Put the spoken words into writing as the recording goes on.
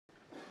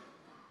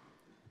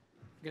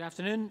Good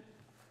afternoon.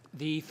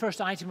 The first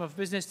item of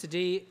business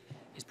today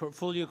is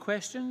portfolio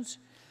questions,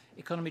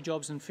 economy,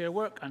 jobs and fair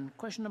work. And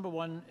question number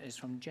 1 is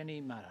from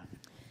Jenny Mara.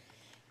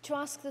 To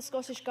ask the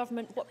Scottish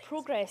Government what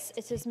progress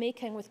it is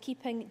making with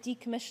keeping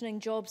decommissioning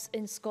jobs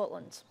in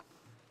Scotland.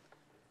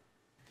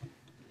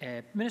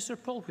 Minister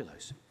Paul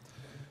Wheelhouse.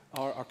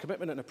 Our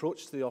commitment and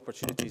approach to the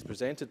opportunities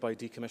presented by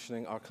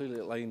decommissioning are clearly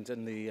outlined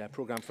in the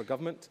programme for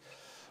government.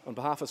 On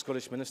behalf of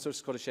Scottish Ministers,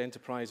 Scottish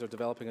Enterprise are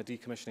developing a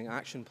decommissioning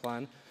action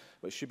plan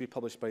which should be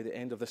published by the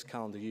end of this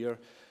calendar year.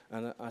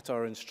 And at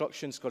our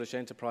instruction, Scottish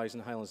Enterprise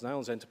and Highlands and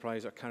Islands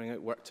Enterprise are carrying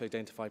out work to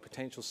identify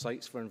potential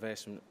sites for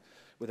investment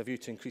with a view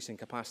to increasing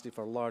capacity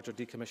for larger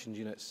decommissioned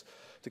units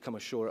to come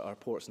ashore at our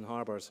ports and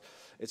harbours.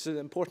 It's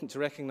important to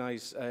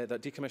recognise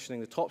that decommissioning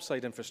the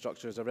topside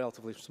infrastructure is a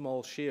relatively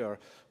small share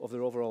of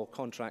their overall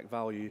contract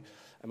value,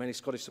 and many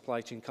Scottish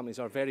supply chain companies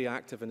are very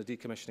active in the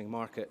decommissioning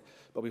market,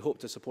 but we hope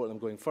to support them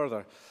going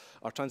further.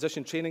 Our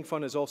Transition Training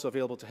Fund is also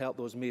available to help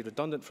those made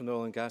redundant from the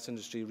oil and gas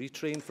industry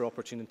retrain for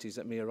opportunities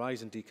that may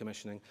arise in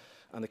decommissioning.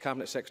 And the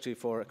Cabinet Secretary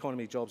for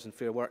Economy, Jobs and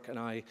Fair Work and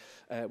I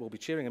will be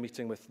chairing a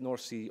meeting with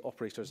North Sea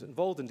operators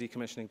involved in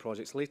decommissioning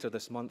projects later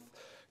this month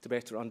to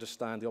better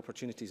understand the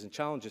opportunities and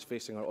challenges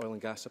facing our oil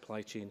and gas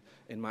supply chain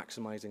in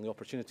maximising the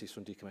opportunities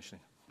from decommissioning.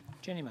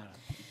 Jenny Mara.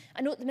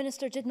 I note the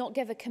Minister did not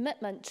give a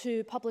commitment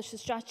to publish the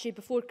strategy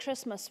before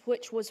Christmas,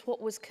 which was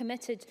what was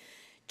committed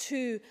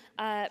to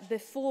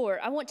before.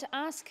 I want to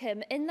ask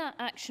him, in that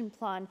action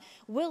plan,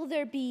 will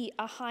there be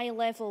a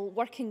high-level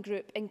working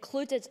group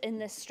included in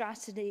this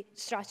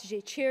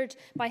strategy chaired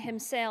by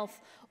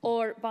himself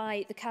or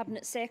by the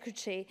Cabinet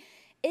Secretary?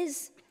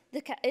 Is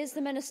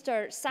the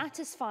Minister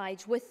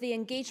satisfied with the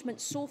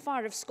engagement so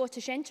far of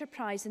Scottish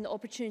Enterprise in the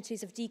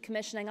opportunities of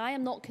decommissioning? I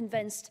am not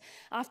convinced,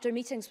 after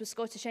meetings with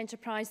Scottish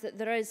Enterprise, that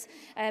there is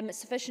a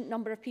sufficient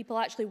number of people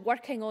actually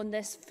working on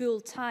this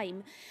full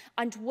time.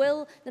 And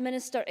will the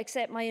Minister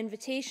accept my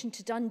invitation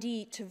to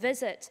Dundee to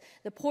visit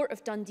the Port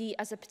of Dundee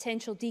as a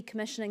potential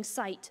decommissioning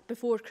site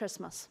before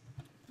Christmas?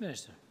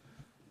 Minister.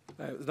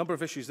 A number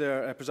of issues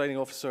there, Presiding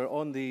Officer.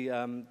 On the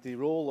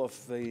role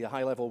of the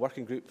high-level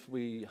working group,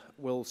 we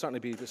will certainly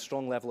be a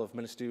strong level of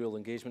ministerial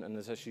engagement in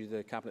this issue.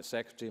 The Cabinet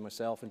Secretary,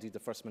 myself, indeed the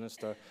First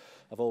Minister,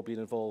 have all been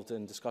involved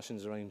in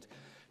discussions around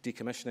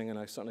decommissioning, and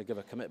I certainly give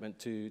a commitment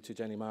to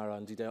Jenny Mara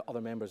and indeed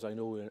other members I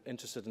know are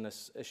interested in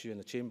this issue in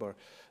the Chamber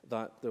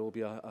that there will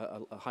be a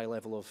high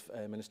level of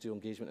ministerial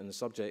engagement in the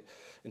subject.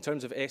 In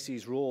terms of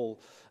SE's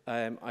role,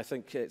 I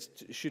think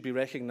it should be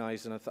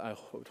recognised, and I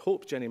would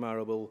hope Jenny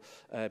Mara will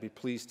be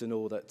pleased to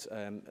know that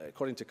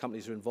according to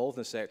companies who are involved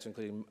in the sector,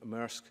 including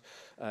Maersk,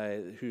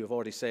 who have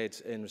already said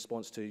in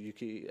response to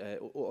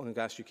Oil and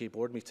Gas UK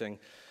board meeting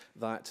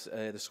that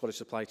the Scottish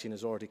supply chain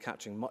is already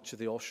capturing much of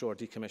the offshore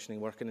decommissioning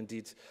work, and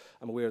indeed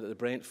I'm aware that the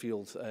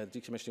Brentfield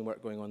decommissioning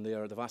work going on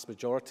there, the vast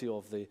majority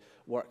of the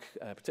work,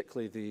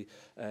 particularly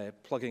the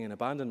plugging and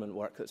abandonment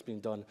work that's being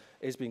done,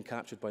 is being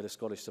captured by the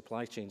Scottish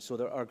supply chain. So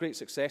there are great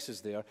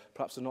successes there.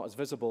 Perhaps they're not as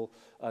visible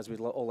as we'd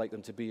all like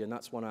them to be, and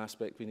that's one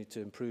aspect we need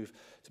to improve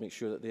to make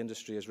sure that the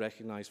industry is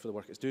recognised for the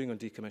work it's doing on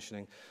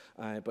decommissioning.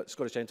 But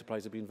Scottish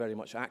Enterprise have been very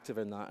much active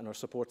in that and are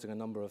supporting a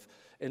number of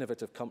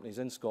innovative companies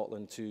in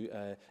Scotland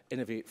to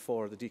innovate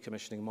for the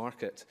decommissioning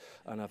market,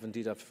 and I've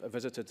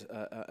visited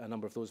a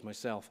number of those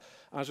myself.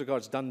 As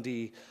regards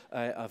Dundee,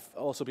 I've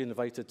also been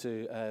invited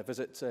to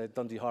visit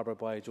Dundee Harbour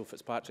by Joe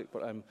Fitzpatrick,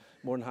 but I'm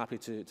more than happy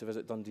to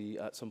visit Dundee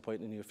at some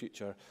point in the near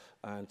future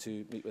and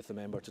to meet with the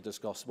member to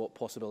discuss what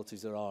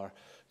possibilities there are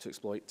to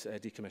exploit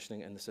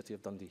decommissioning in the city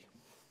of Dundee.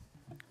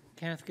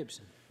 Kenneth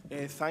Gibson.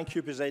 Thank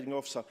you, Presiding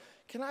Officer.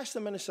 Can I ask the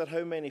Minister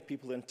how many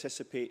people he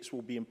anticipates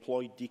will be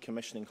employed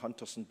decommissioning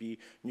Hunterston B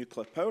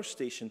nuclear power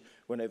station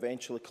when it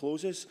eventually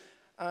closes?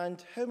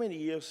 And how many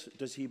years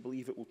does he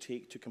believe it will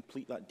take to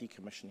complete that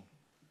decommissioning?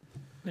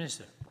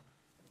 Minister.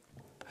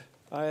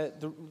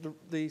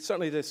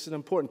 Certainly this is an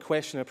important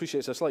question. I appreciate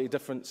it's a slightly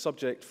different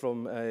subject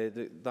from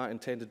that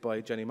intended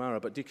by Jenny Mara,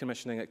 but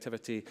decommissioning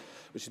activity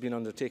which has been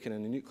undertaken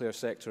in the nuclear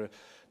sector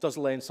does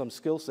lend some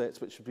skill sets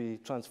which would be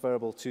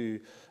transferable to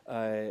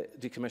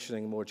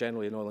decommissioning more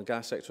generally in the oil and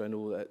gas sector. I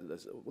know that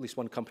there's at least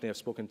one company I've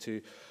spoken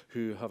to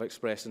who have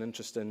expressed an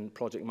interest in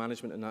project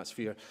management in that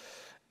sphere.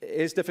 It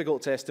is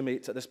difficult to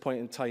estimate at this point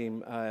in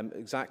time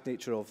exact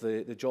nature of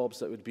the jobs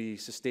that would be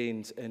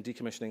sustained in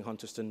decommissioning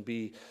Hunterston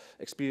B.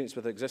 Experience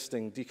with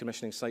existing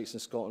decommissioning sites in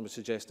Scotland would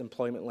suggest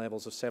employment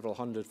levels of several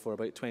hundred for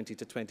about 20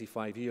 to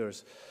 25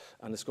 years.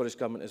 And the Scottish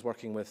Government is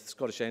working with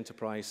Scottish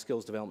Enterprise,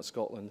 Skills Development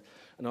Scotland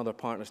and other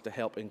partners to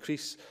help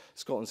increase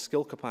Scotland's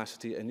skill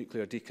capacity in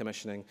nuclear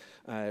decommissioning.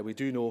 We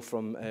do know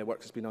from work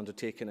that's been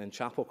undertaken in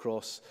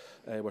Chappellcross,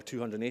 where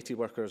 280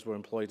 workers were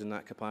employed in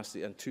that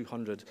capacity and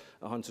 200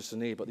 at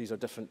Hunterston A, but these are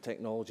different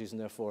technologies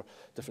and therefore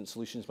different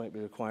solutions might be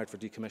required for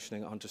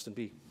decommissioning at Hunterston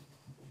B.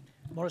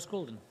 Maurice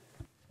Golden.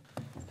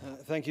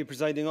 Thank you,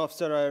 Presiding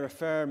Officer. I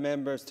refer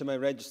members to my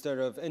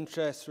register of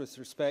interest with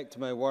respect to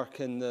my work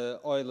in the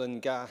oil and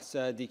gas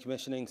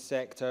decommissioning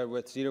sector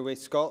with Zero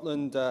Waste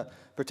Scotland,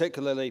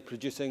 particularly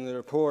producing the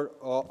report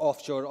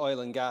Offshore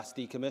Oil and Gas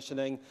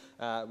Decommissioning,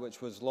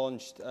 which was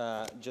launched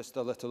just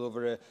a little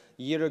over a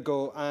year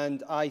ago.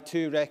 And I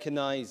too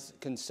recognise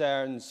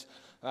concerns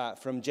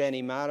from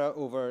Jenny Mara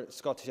over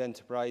Scottish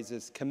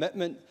Enterprise's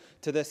commitment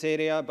to this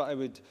area, but I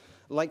would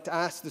like to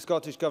ask the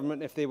Scottish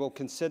Government if they will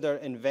consider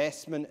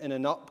investment in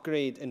an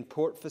upgrade in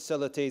port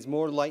facilities,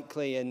 more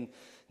likely in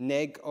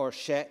Nigg or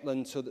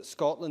Shetland, so that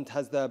Scotland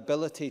has the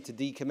ability to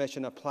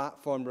decommission a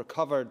platform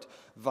recovered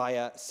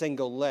via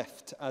single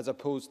lift, as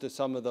opposed to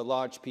some of the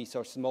large piece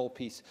or small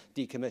piece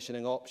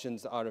decommissioning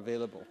options that are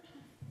available.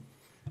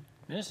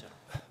 Minister.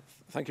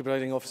 Thank you,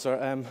 Presiding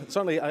Officer.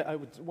 Certainly, I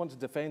would want to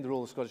defend the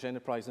role of Scottish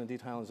Enterprise and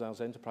indeed Highlands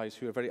Isles Enterprise,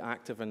 who are very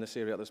active in this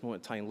area at this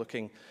moment in time,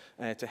 looking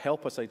to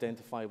help us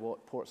identify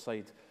what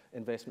portside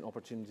investment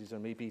opportunities there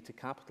may be to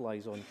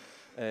capitalise on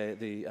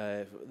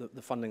the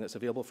funding that's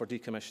available for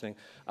decommissioning.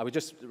 I would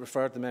just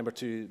refer the member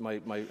to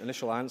my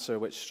initial answer,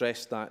 which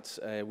stressed that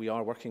we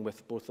are working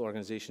with both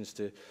organisations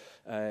to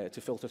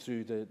filter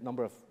through the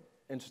number of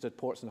interested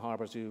ports and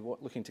harbours who are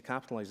looking to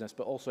capitalise on this,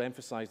 but also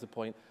emphasise the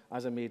point,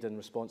 as I made in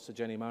response to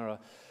Jenny Mara,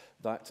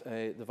 that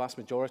the vast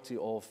majority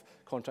of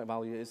contract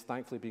value is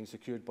thankfully being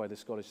secured by the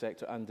Scottish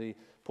sector, and the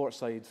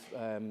portside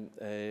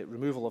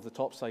removal of the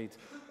topside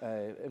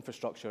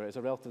infrastructure is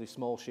a relatively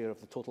small share of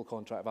the total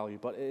contract value,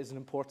 but it is an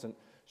important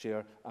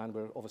share, and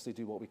we'll obviously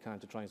do what we can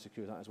to try and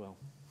secure that as well.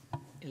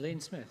 Elaine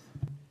Smith.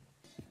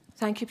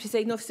 Thank you,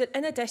 Presiding Officer.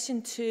 In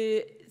addition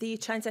to the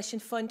Transition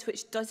Fund,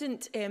 which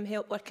doesn't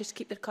help workers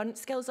keep their current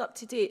skills up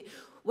to date,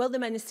 will the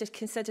Minister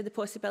consider the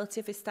possibility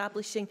of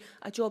establishing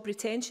a job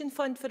retention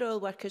fund for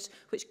oil workers,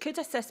 which could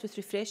assist with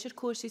refresher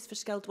courses for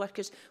skilled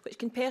workers, which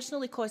can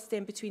personally cost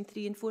them between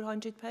 £300 and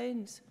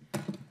 £400?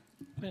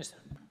 Minister.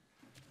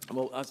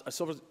 Well, I'd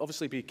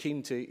obviously be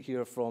keen to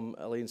hear from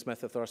Elaine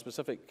Smith if there are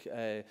specific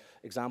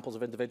examples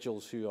of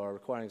individuals who are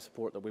requiring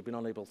support that we've been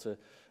unable to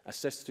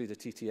assist through the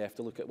TTF,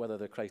 to look at whether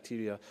the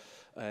criteria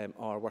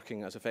are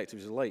working as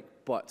effectively as we like.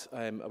 But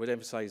I would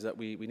emphasise that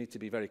we need to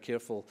be very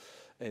careful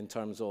in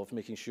terms of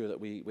making sure that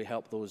we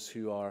help those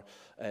who are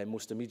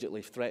most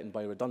immediately threatened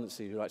by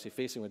redundancy, who are actually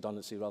facing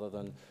redundancy, rather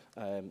than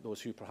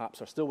those who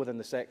perhaps are still within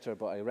the sector,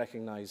 but I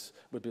recognise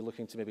would be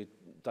looking to maybe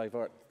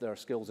divert their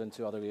skills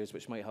into other areas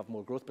which might have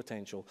more growth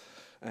potential.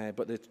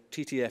 But the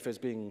TTF is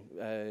being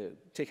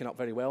taken up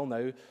very well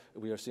now.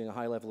 We are seeing a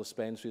high level of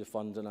spend through the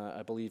fund, and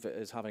I believe it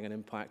is having an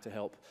impact to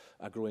help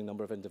a growing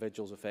number of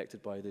individuals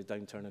affected by the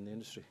downturn in the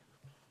industry.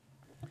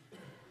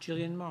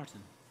 Gillian Martin.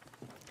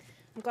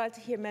 I'm glad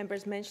to hear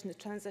members mention the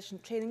Transition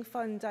Training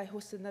Fund. I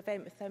hosted an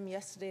event with them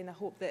yesterday, and I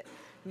hope that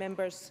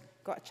members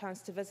got a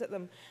chance to visit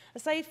them.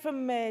 Aside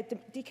from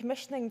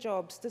decommissioning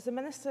jobs, does the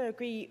Minister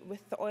agree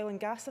with the Oil and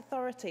Gas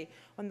Authority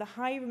on the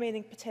high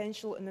remaining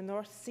potential in the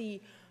North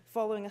Sea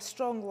following a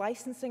strong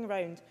licensing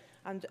round,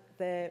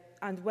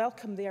 and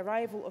welcome the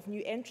arrival of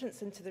new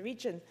entrants into the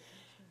region?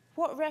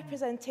 What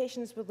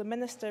representations will the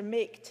Minister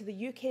make to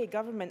the UK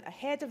Government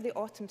ahead of the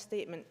autumn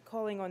statement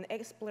calling on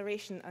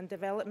exploration and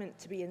development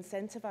to be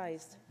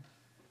incentivised?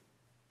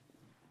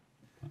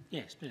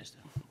 Yes, Minister.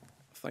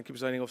 Thank you,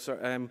 Presiding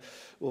Officer.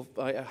 Well,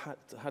 I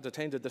had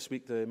attended this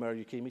week the Mirror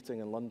UK meeting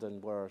in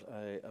London, where,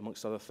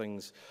 amongst other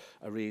things,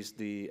 I raised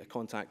the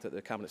contact that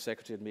the Cabinet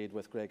Secretary had made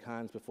with Greg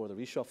Hands before the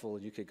reshuffle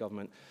of the UK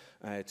Government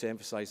to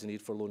emphasise the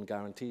need for loan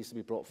guarantees to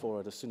be brought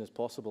forward as soon as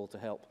possible to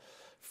help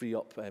free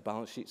up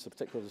balance sheets,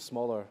 particularly the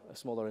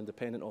smaller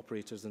independent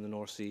operators in the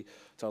North Sea,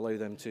 to allow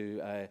them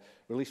to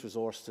release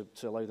resource,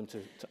 to allow them to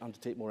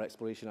undertake more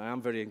exploration. I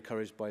am very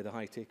encouraged by the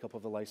high take-up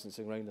of the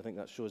licensing round. I think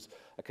that shows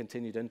a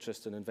continued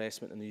interest and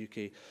investment in the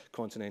UK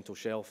continental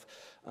shelf,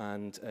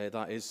 and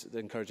that is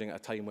encouraging at a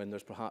time when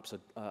there's perhaps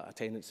a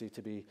tendency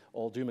to be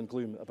all doom and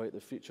gloom about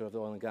the future of the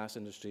oil and gas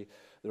industry.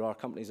 There are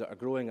companies that are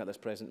growing at this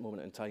present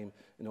moment in time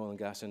in the oil and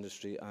gas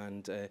industry,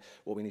 and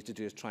what we need to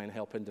do is try and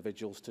help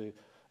individuals to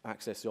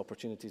access the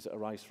opportunities that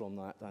arise from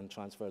that and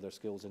transfer their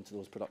skills into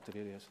those productive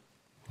areas.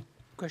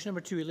 Question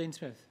number 2, Elaine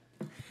Smith.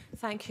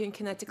 Thank you, and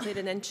can I declare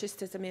an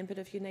interest as a member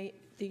of Unite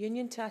the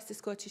Union to ask the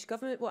Scottish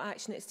Government what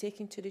action it's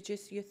taking to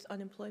reduce youth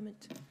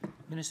unemployment?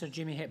 Minister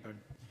Jamie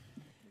Hepburn.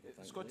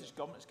 The Scottish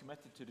Government is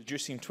committed to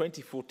reducing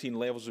 2014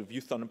 levels of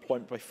youth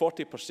unemployment by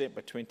 40%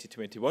 by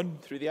 2021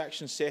 through the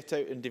actions set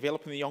out in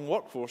developing the Young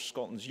Workforce,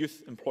 Scotland's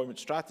youth employment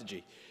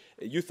strategy.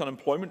 Youth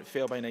unemployment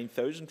fell by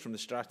 9,000 from the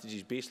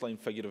strategy's baseline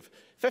figure of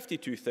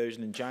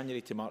 52,000 in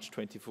January to March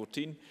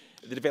 2014.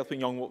 The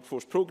Developing Young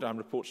Workforce Programme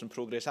reports on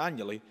progress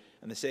annually,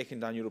 and the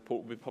second annual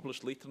report will be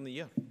published later in the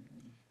year.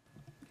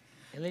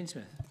 Elaine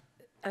Smith.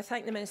 I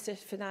thank the Minister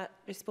for that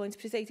response,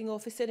 Presiding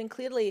Officer, and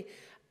clearly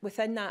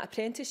within that,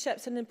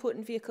 apprenticeships are an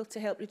important vehicle to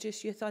help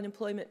reduce youth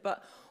unemployment,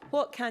 but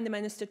what can the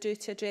Minister do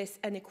to address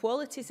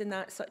inequalities in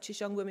that, such as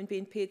young women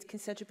being paid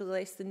considerably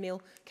less than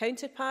male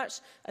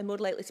counterparts and more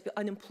likely to be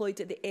unemployed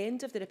at the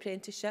end of their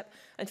apprenticeship?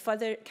 And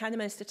further, can the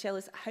Minister tell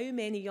us how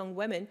many young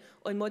women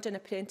on modern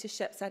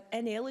apprenticeships are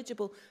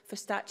ineligible for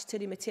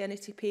statutory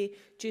maternity pay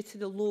due to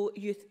the low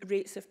youth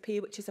rates of pay,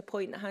 which is a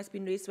point that has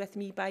been raised with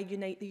me by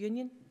Unite the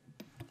Union?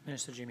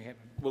 Minister Jamie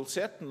Hepburn. Well,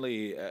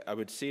 certainly, I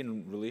would say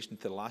in relation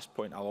to the last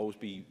point, I'll always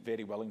be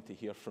very willing to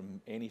hear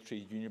from any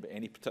trade union about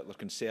any particular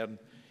concern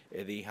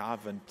they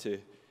have and to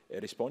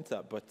respond to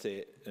that. But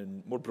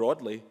and more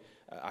broadly,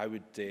 I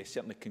would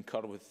certainly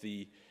concur with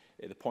the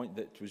point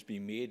that was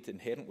being made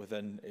inherent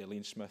within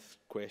Elaine Smith's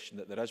question,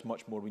 that there is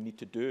much more we need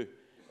to do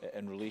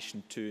in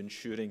relation to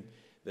ensuring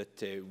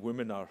that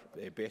women are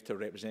better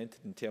represented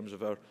in terms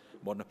of our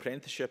modern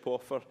apprenticeship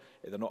offer.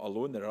 They're not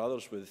alone. There are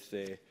others with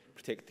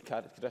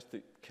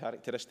protected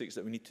characteristics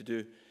that we need to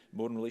do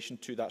more in relation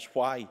to. That's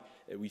why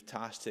we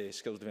tasked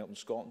Skills Development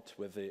Scotland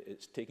with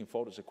it's taking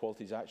forward its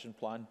Equalities Action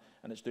Plan,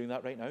 and it's doing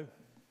that right now.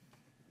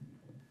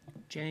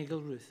 Jenny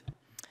Gilruth.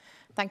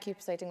 Thank you,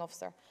 Presiding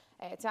Officer.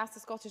 To ask the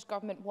Scottish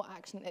Government what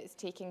action it is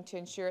taking to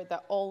ensure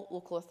that all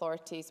local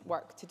authorities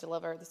work to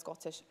deliver the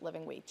Scottish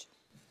living wage.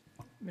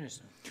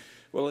 Minister.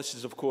 Well, this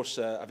is, of course,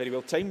 a very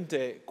well-timed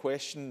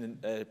question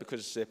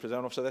because,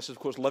 President Officer, this is, of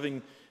course,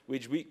 Living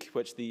Wage Week,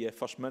 which the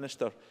First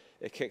Minister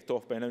kicked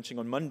off by announcing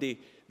on Monday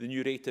the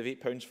new rate of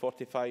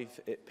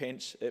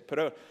 £8.45 per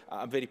hour.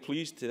 I'm very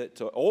pleased that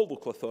all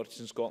local authorities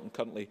in Scotland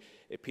currently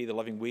pay the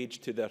living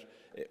wage to their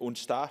own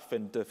staff,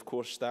 and, of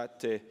course,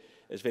 that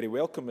is very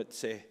welcome.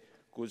 It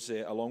goes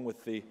along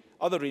with the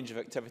other range of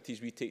activities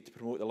we take to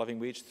promote the living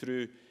wage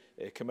through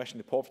commissioning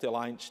the Poverty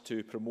Alliance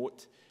to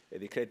promote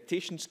the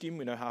accreditation scheme.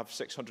 We now have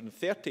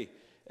 630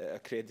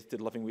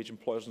 accredited living wage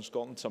employers in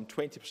Scotland, some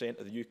 20%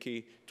 of the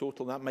UK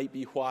total. And that might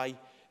be why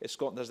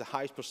Scotland has the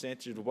highest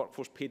percentage of the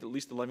workforce paid at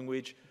least the living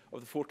wage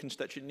of the 4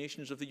 constituent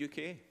nations of the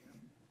UK.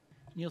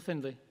 Neil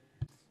Findlay.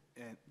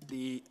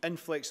 The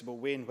inflexible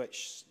way in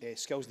which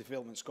Skills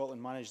Development Scotland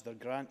manage their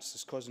grants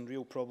is causing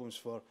real problems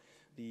for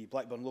the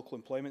Blackburn Local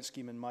Employment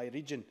Scheme in my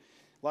region.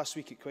 Last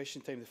week at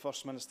question time, the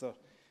First Minister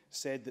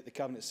said that the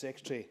Cabinet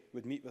Secretary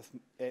would meet with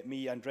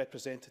me and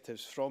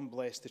representatives from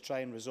Bless to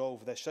try and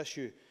resolve this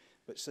issue.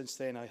 But since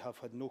then, I have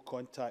had no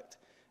contact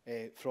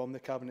from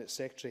the Cabinet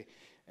Secretary.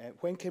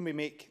 When can we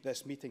make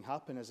this meeting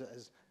happen? As it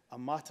is a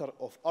matter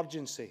of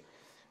urgency.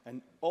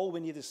 And all we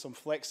need is some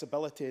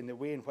flexibility in the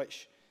way in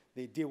which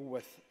they deal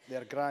with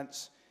their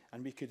grants,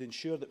 and we could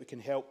ensure that we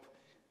can help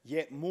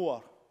yet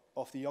more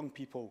of the young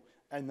people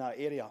in that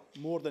area,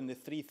 more than the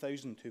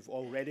 3,000 who've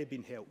already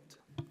been helped.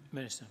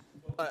 Minister.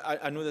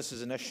 I know this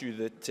is an issue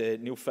that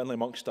Neil Findlay,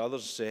 amongst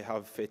others,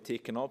 have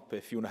taken up.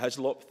 Fiona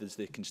Hislop, as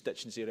the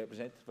constituency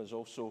representative, has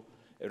also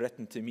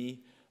written to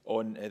me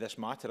on this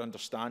matter. I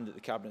understand that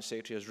the Cabinet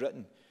Secretary has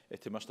written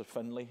to Mr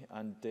Findlay,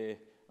 and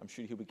I'm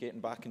sure he'll be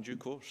getting back in due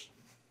course.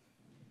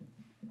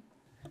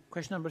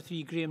 Question number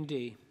 3, Graham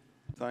Day.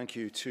 Thank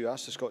you. To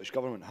ask the Scottish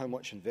Government how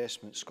much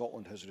investment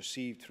Scotland has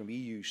received from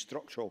EU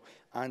structural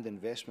and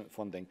investment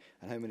funding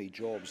and how many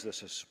jobs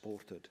this has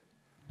supported.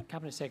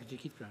 Cabinet Secretary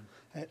Keith Brown.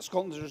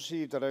 Scotland has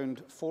received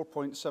around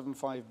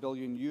 €4.75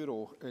 billion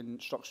in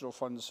structural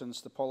funds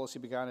since the policy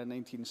began in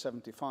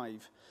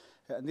 1975.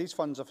 And these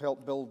funds have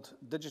helped build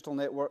digital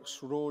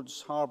networks,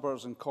 roads,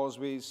 harbours and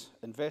causeways,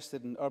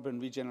 invested in urban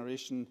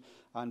regeneration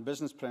and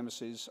business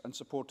premises, and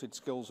supported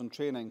skills and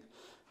training.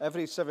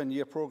 Every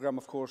 7-year programme,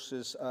 of course,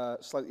 is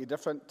slightly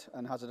different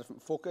and has a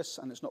different focus,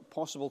 and it's not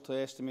possible to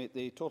estimate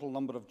the total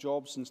number of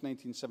jobs since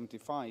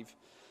 1975.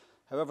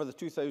 However, the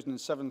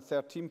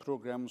 2007-13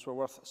 programmes were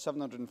worth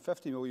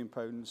 £750 million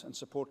and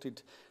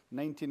supported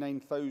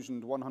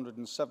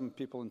 99,107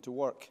 people into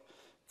work,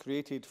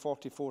 created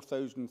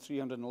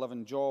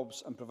 44,311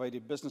 jobs and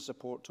provided business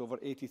support to over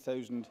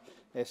 80,000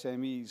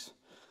 SMEs.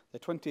 The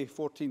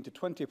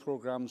 2014-20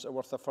 programmes are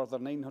worth a further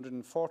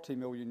 €940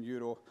 million,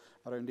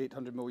 around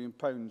 £800 million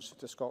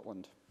to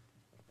Scotland.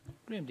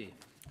 Graham Day.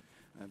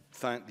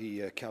 Thank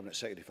the Cabinet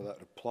Secretary for that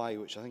reply,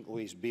 which I think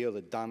lays bare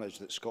the damage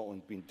that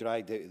Scotland, being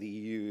dragged out of the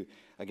EU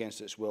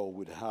against its will,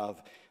 would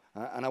have.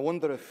 And I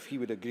wonder if he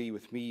would agree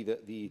with me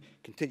that the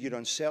continued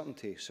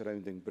uncertainty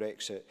surrounding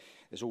Brexit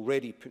is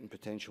already putting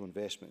potential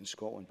investment in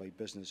Scotland by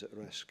business at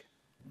risk.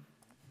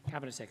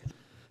 Cabinet Secretary.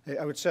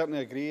 I would certainly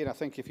agree, and I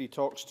think if he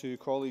talks to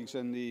colleagues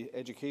in the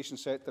education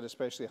sector,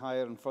 especially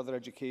higher and further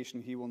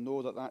education, he will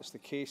know that that's the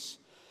case.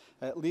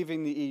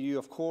 Leaving the EU,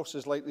 of course,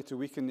 is likely to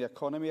weaken the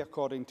economy.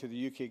 According to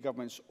the UK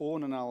Government's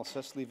own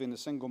analysis, leaving the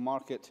single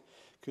market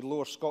could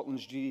lower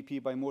Scotland's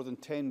GDP by more than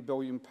 £10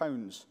 billion.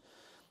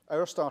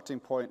 Our starting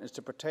point is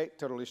to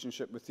protect our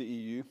relationship with the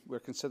EU.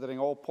 We're considering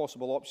all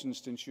possible options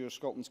to ensure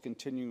Scotland's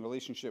continuing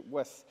relationship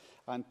with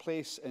and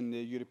place in the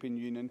European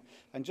Union.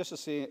 And just to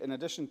say, in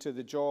addition to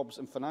the jobs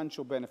and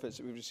financial benefits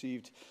that we've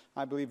received,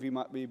 I believe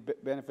we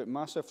benefit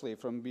massively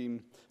from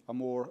being a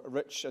more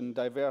rich and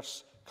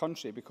diverse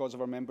country because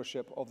of our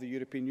membership of the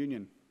European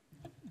Union.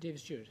 David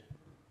Stewart.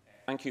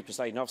 Thank you,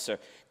 Presiding Officer.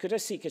 Could I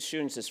seek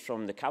assurances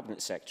from the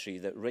Cabinet Secretary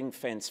that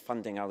ring-fence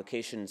funding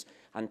allocations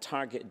and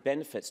targeted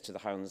benefits to the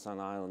Highlands and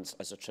Islands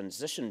as a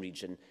transition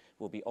region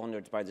will be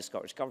honoured by the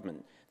Scottish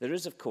Government? There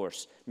is, of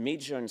course,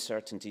 major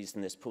uncertainties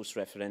in this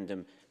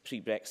post-referendum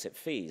pre-Brexit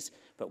phase,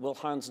 but will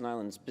Highlands and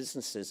Islands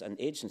businesses and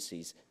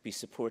agencies be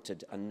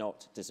supported and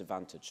not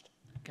disadvantaged?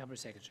 Cabinet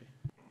Secretary.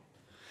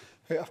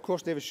 Of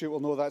course, David Stewart will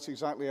know that's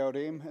exactly our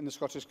aim in the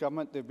Scottish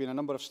Government. There have been a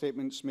number of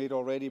statements made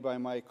already by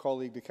my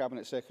colleague, the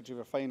Cabinet Secretary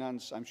for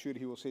Finance. I'm sure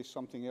he will say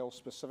something else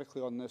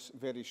specifically on this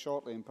very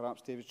shortly, and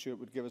perhaps David Stewart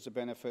would give us the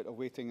benefit of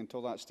waiting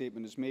until that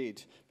statement is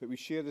made. But we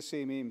share the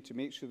same aim to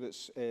make sure that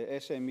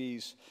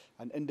SMEs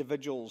and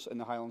individuals in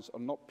the Highlands are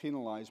not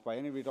penalised by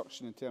any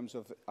reduction in terms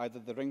of either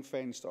the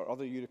ring-fenced or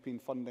other European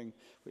funding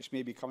which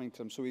may be coming to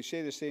them. So we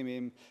share the same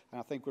aim, and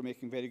I think we're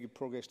making very good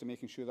progress to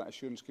making sure that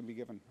assurance can be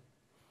given.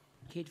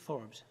 Kate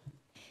Forbes.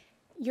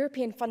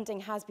 European funding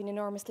has been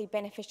enormously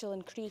beneficial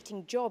in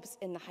creating jobs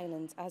in the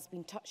Highlands, as has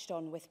been touched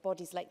on, with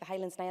bodies like the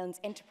Highlands and Islands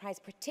Enterprise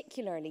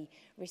particularly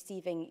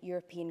receiving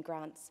European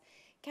grants.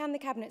 Can the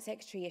Cabinet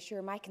Secretary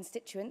assure my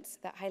constituents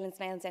that Highlands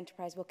and Islands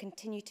Enterprise will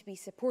continue to be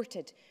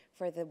supported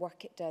for the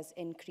work it does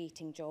in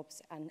creating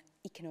jobs and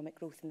economic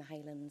growth in the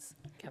Highlands?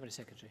 Cabinet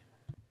Secretary.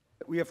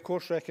 We, of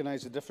course,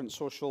 recognise the different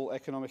social,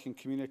 economic and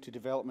community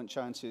development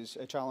challenges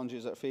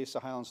that face the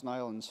Highlands and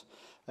Islands,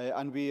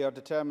 and we are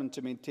determined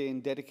to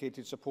maintain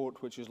dedicated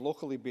support which is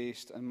locally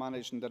based and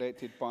managed and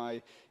directed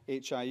by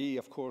HIE.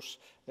 Of course,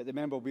 the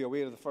member will be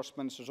aware of the First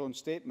Minister's own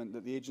statement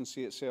that the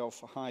agency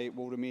itself, HIE,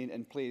 will remain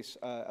in place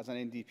as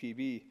an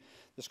NDPB.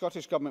 The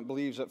Scottish Government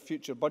believes that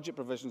future budget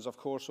provisions, of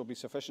course, will be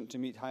sufficient to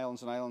meet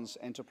Highlands and Islands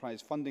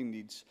Enterprise funding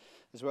needs,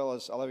 as well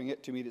as allowing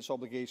it to meet its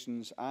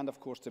obligations and, of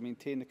course, to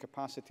maintain the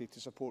capacity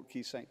to support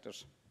key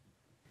sectors.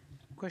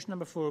 Question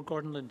number 4,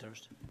 Gordon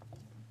Lyndhurst.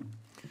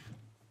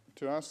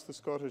 To ask the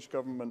Scottish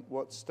Government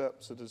what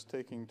steps it is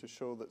taking to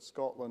show that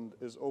Scotland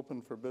is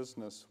open for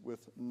business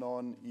with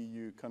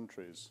non-EU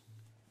countries.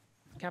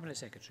 Cabinet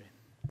Secretary.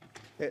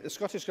 The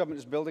Scottish Government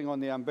is building on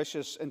the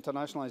ambitious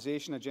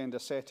internationalisation agenda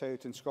set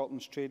out in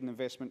Scotland's trade and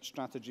investment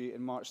strategy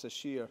in March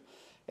this year,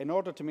 in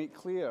order to make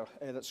clear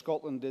that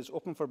Scotland is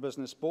open for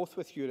business both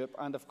with Europe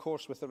and, of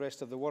course, with the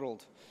rest of the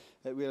world.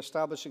 We are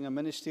establishing a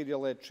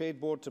ministerial-led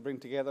trade board to bring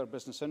together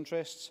business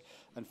interests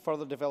and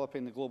further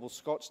developing the Global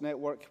Scots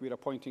network. We are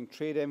appointing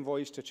trade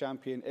envoys to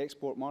champion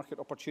export market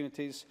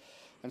opportunities,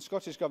 and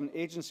Scottish Government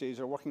agencies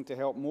are working to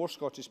help more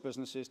Scottish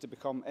businesses to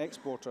become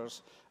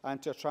exporters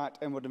and to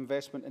attract inward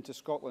investment into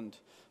Scotland.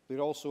 We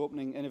are also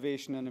opening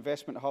innovation and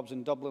investment hubs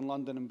in Dublin,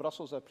 London and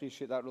Brussels. I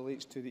appreciate that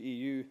relates to the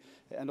EU,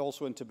 and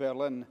also into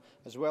Berlin,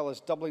 as well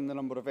as doubling the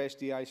number of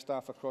SDI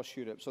staff across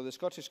Europe. So the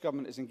Scottish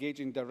Government is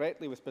engaging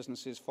directly with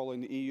businesses following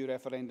the EU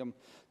referendum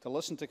to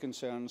listen to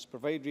concerns,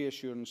 provide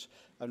reassurance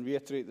and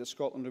reiterate that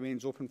Scotland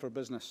remains open for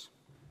business.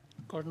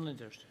 Gordon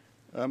Lyndhurst.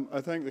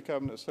 I thank the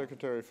Cabinet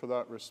Secretary for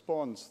that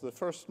response. The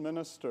First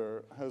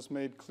Minister has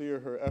made clear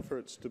her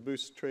efforts to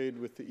boost trade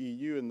with the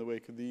EU in the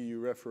wake of the EU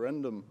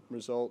referendum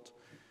result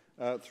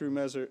through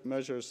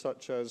measures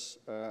such as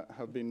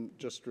have been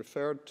just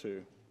referred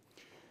to.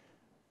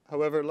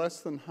 However,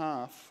 less than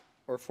half,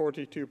 or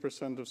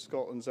 42% of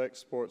Scotland's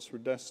exports were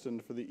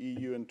destined for the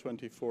EU in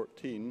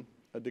 2014,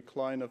 a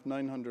decline of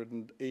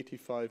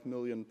 £985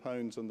 million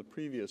on the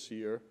previous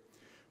year,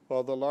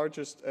 while the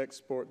largest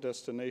export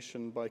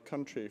destination by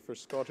country for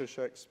Scottish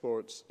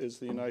exports is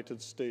the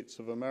United States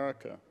of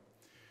America.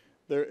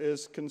 There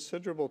is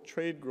considerable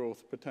trade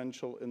growth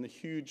potential in the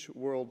huge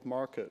world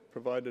market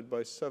provided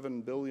by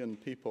 7 billion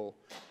people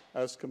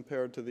as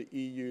compared to the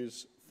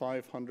EU's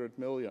 500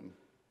 million.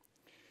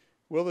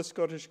 Will the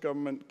Scottish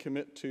Government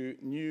commit to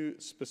new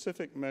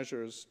specific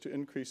measures to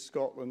increase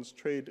Scotland's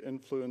trade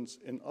influence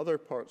in other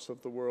parts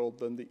of the world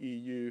than the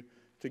EU,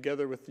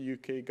 together with the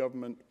UK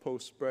Government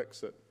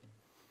post-Brexit?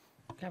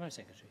 Cabinet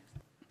Secretary.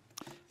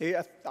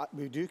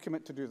 We do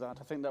commit to do that.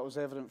 I think that was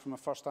evident from a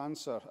first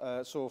answer.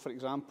 So, for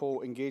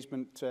example,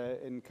 engagement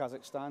in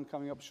Kazakhstan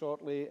coming up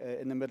shortly,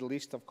 in the Middle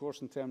East, of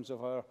course, in terms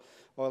of our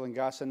oil and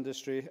gas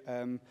industry.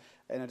 In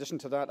addition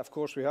to that, of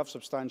course, we have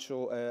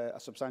a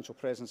substantial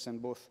presence in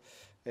both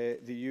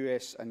the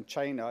US and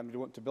China, and we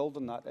want to build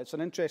on that. It's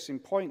an interesting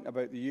point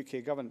about the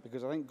UK government,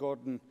 because I think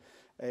Gordon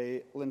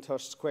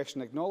Lyndhurst's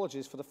question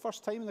acknowledges for the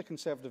first time in the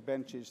Conservative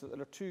benches that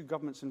there are two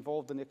governments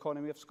involved in the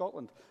economy of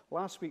Scotland.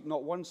 Last week,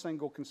 not one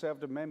single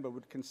Conservative member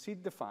would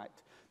concede the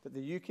fact that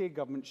the UK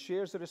government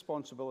shares the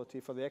responsibility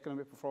for the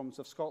economic performance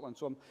of Scotland.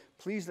 So I'm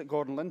pleased that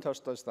Gordon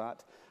Lyndhurst does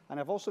that. And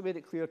I've also made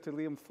it clear to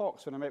Liam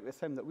Fox when I met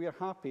with him that we are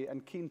happy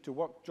and keen to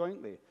work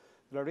jointly.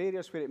 There are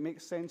areas where it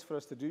makes sense for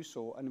us to do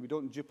so, and we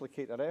don't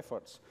duplicate our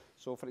efforts.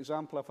 So, for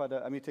example, I've had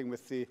a meeting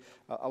with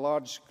a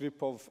large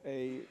group of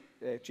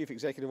chief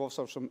executive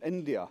officers from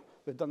India.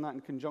 We've done that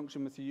in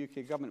conjunction with the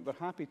UK government. We're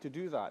happy to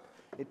do that.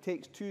 It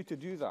takes two to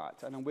do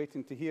that, and I'm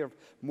waiting to hear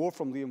more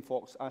from Liam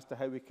Fox as to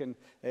how we can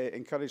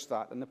encourage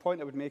that. And the point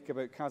I would make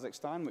about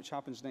Kazakhstan, which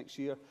happens next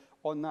year,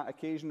 on that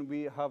occasion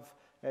we have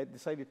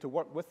decided to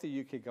work with the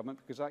UK government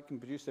because that can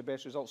produce the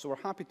best results. So we're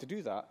happy to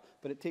do that,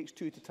 but it takes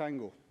two to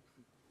tango.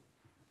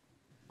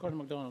 Gordon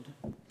MacDonald.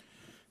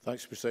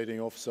 Thanks, Presiding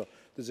Officer.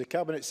 Does the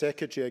Cabinet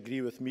Secretary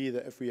agree with me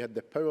that if we had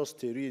the powers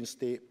to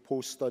reinstate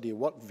post-study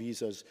work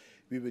visas,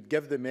 we would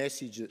give the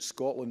message that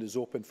Scotland is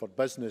open for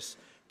business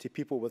to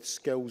people with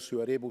skills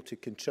who are able to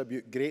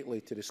contribute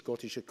greatly to the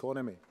Scottish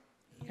economy?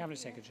 Cabinet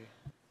Secretary.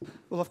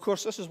 Well, of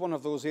course, this is one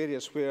of those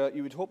areas where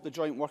you would hope the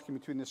joint working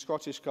between the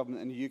Scottish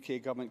Government and the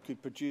UK Government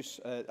could produce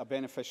a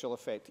beneficial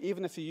effect.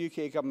 Even if the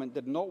UK Government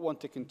did not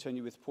want to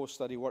continue with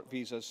post-study work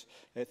visas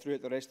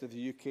throughout the rest of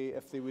the UK,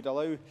 if they would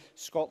allow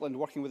Scotland,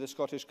 working with the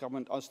Scottish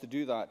Government, us to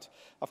do that.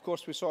 Of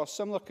course, we saw a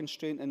similar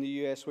constraint in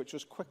the US, which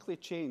was quickly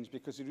changed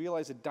because we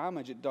realised the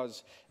damage it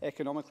does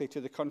economically to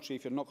the country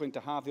if you're not going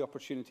to have the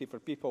opportunity for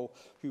people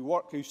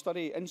who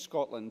study in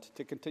Scotland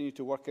to continue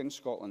to work in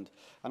Scotland.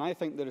 And I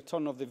think the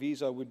return of the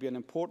visa would be an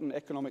important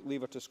economic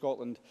lever to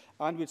Scotland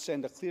and would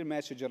send a clear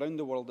message around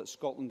the world that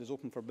Scotland is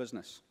open for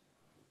business.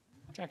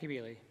 Jackie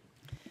Bailey.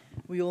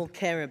 We all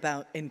care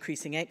about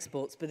increasing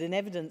exports, but in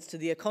evidence to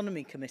the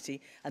Economy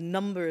Committee, a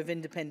number of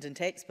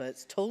independent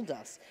experts told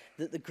us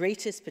that the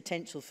greatest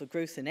potential for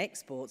growth in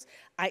exports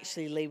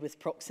actually lay with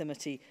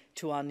proximity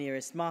to our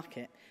nearest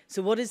market.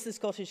 So what is the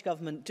Scottish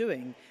Government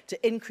doing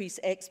to increase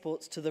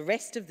exports to the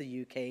rest of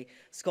the UK,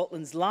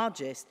 Scotland's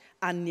largest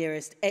and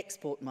nearest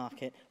export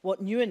market?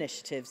 What new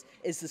initiatives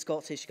is the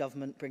Scottish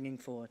Government bringing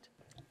forward?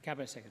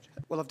 Cabinet Secretary.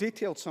 Well, I've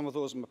detailed some of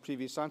those in my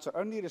previous answer.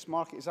 Our nearest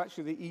market is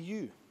actually the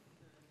EU.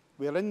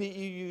 We are in the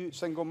EU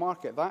single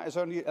market. That's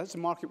the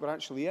market we're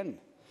actually in.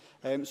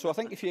 So I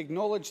think if you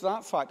acknowledge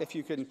that fact, if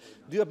you can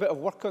do a bit of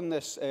work on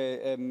this,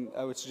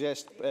 I would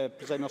suggest,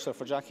 Presiding Officer,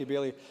 for Jackie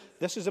Bailey,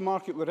 this is the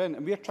market we're in,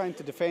 and we're trying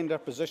to defend our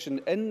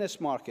position in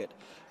this market.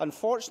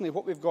 Unfortunately,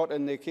 what we've got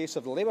in the case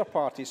of the Labour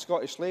Party,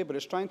 Scottish Labour,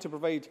 is trying to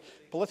provide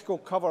political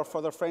cover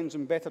for their friends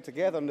in Better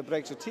Together and the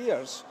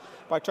Brexiteers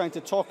by trying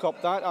to talk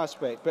up that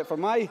aspect. But from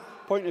my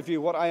point of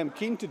view, what I am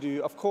keen to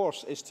do, of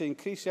course, is to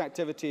increase the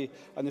activity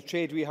and the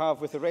trade we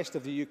have with the rest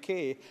of the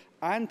UK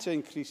and to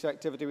increase the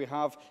activity we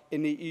have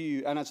in the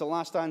EU. And as a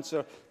last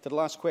answer to the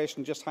last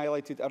question just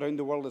highlighted, around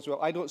the world as well,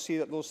 I don't see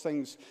that those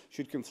things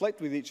should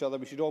conflict with each other.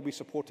 We should all be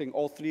supporting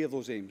all three of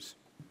those aims.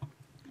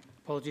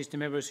 Apologies to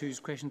members whose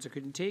questions I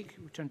couldn't take.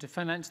 We turn to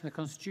Finance and the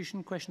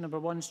Constitution. Question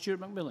number 1, Stuart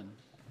McMillan.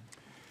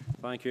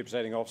 Thank you,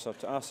 Presiding Officer.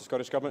 To ask the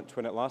Scottish Government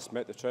when it last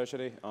met the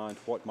Treasury and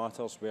what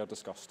matters were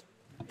discussed.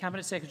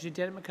 Cabinet Secretary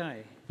Derek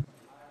Mackay.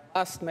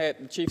 Last met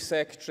the Chief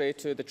Secretary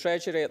to the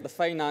Treasury at the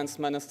Finance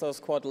Ministers'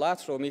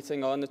 quadrilateral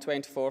meeting on the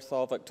 24th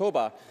of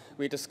October.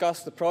 We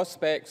discussed the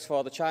prospects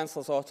for the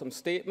Chancellor's autumn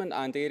statement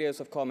and areas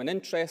of common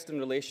interest in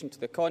relation to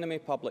the economy,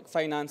 public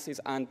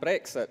finances and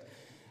Brexit.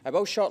 I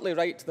will shortly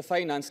write to the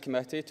Finance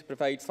Committee to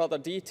provide further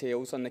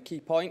details on the key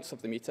points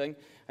of the meeting.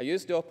 I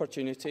used the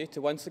opportunity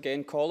to once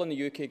again call on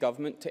the UK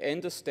Government to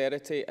end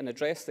austerity and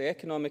address the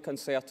economic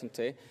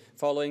uncertainty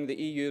following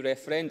the EU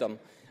referendum.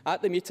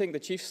 At the meeting, the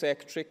Chief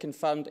Secretary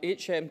confirmed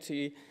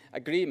HMT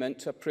agreement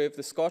to approve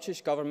the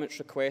Scottish Government's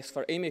request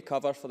for AMI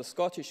cover for the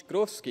Scottish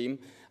Growth Scheme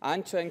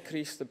and to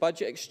increase the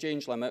budget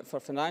exchange limit for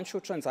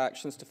financial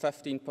transactions to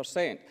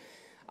 15%.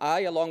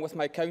 I, along with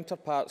my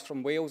counterparts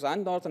from Wales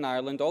and Northern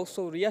Ireland,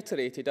 also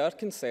reiterated our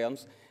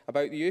concerns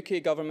about the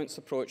UK Government's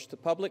approach to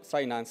public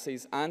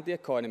finances and the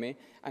economy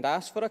and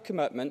asked for a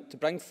commitment to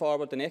bring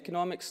forward an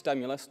economic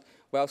stimulus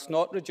whilst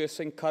not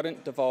reducing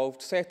current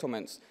devolved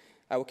settlements.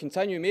 I will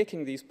continue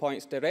making these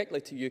points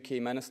directly to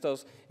UK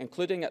ministers,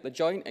 including at the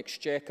Joint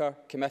Exchequer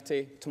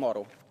Committee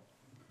tomorrow.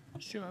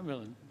 Stuart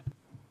McMillan.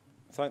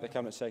 Thank the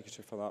Cabinet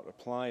Secretary for that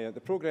reply.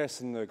 The progress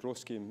in the growth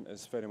scheme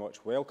is very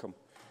much welcome,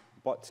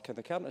 but can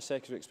the Cabinet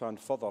Secretary expand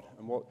further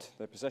on what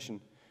the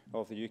position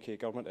of the UK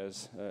Government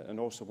is and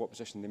also what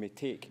position they may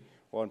take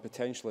on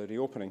potentially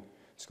reopening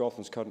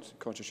Scotland's current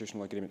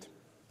constitutional agreement?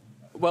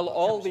 Well,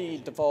 all the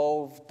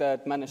devolved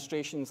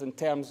administrations in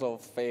terms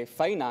of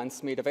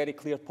finance made a very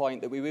clear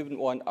point that we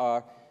wouldn't want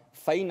our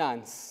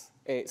finance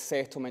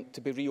settlement to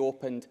be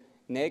reopened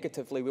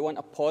negatively. We want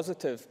a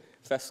positive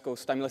fiscal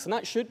stimulus, and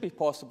that should be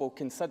possible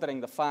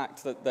considering the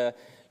fact that the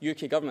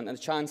UK Government and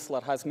the Chancellor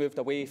has moved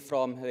away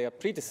from their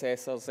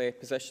predecessors'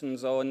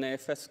 positions on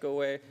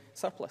fiscal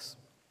surplus.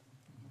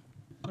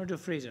 Murdo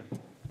Fraser.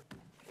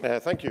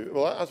 Thank you.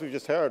 Well, as we've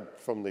just heard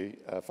from the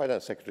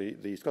Finance Secretary,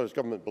 the Scottish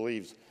Government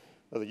believes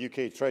that the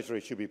UK Treasury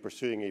should be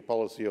pursuing a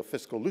policy of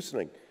fiscal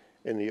loosening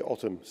in the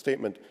autumn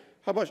statement.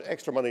 How much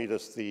extra money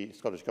does the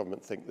Scottish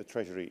Government think the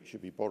Treasury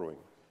should be borrowing?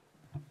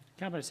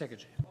 Cabinet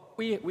Secretary.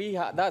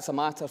 That's a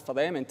matter for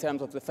them in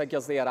terms of the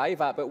figures they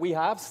arrive at, but we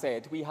have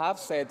said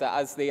that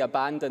as they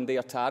abandon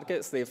their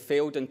targets, they've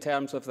failed in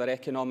terms of their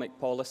economic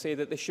policy,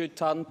 that they should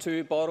turn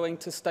to borrowing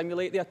to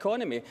stimulate the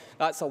economy.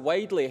 That's a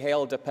widely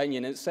held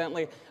opinion. It's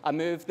certainly a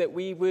move that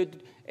we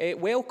would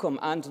welcome,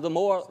 and the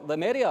more the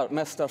merrier,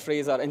 Mr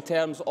Fraser, in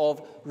terms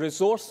of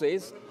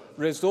resources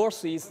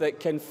that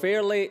can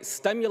fairly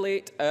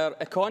stimulate our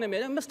economy.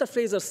 And Mr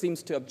Fraser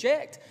seems to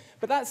object,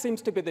 but that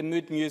seems to be the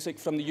mood music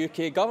from the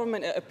UK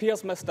Government. It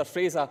appears Mr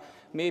Fraser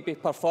may be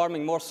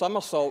performing more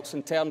somersaults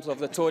in terms of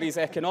the Tories'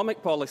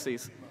 economic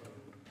policies.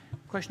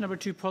 Question number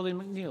 2,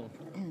 Pauline McNeill.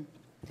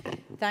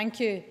 Thank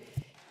you.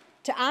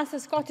 to ask the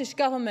Scottish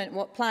Government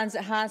what plans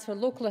it has for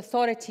local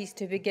authorities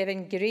to be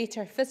given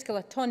greater fiscal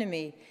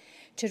autonomy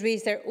to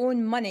raise their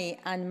own money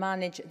and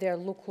manage their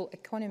local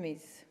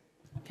economies.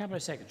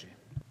 Cabinet Secretary.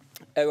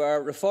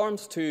 Our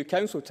reforms to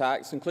council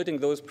tax, including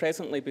those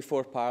presently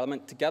before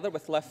Parliament, together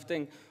with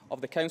lifting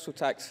of the council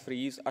tax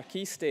freeze, are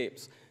key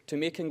steps to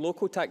making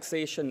local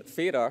taxation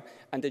fairer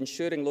and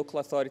ensuring local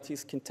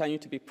authorities continue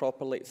to be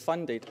properly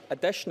funded.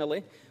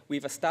 Additionally,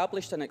 we've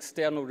established an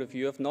external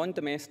review of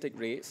non-domestic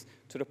rates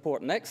to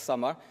report next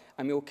summer,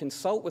 and we will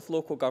consult with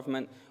local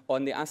government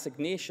on the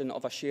assignation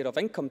of a share of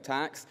income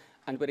tax,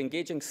 and we're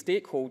engaging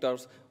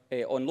stakeholders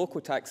on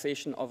local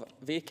taxation of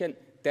vacant,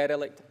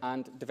 derelict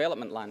and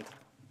development land.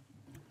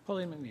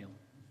 Pauline McNeill.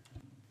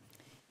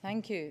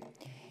 Thank you.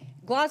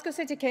 Glasgow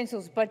City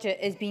Council's budget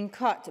is being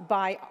cut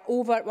by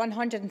over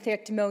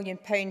 £130 million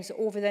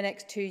over the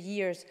next 2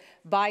 years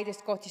by the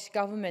Scottish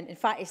Government. In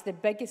fact, it's the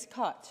biggest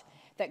cut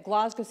that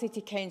Glasgow City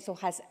Council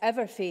has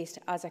ever faced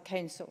as a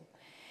council.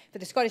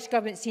 But the Scottish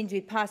Government seems to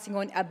be passing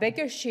on a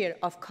bigger share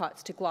of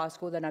cuts to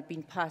Glasgow than have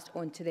been passed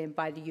on to them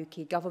by the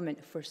UK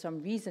Government for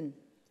some reason.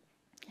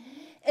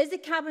 Is the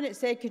Cabinet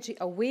Secretary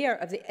aware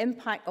of the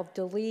impact of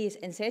delays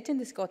in setting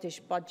the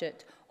Scottish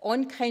budget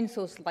on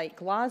councils like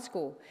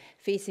Glasgow,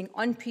 facing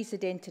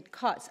unprecedented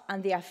cuts,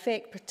 and the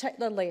effect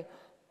particularly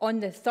on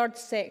the third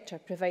sector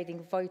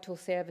providing vital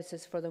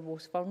services for the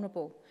most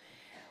vulnerable?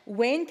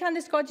 When can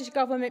the Scottish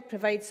Government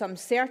provide some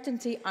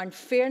certainty and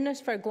fairness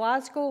for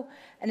Glasgow?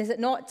 And is it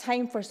not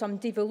time for some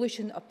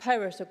devolution of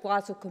power so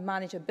Glasgow can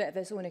manage a bit of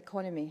its own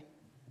economy?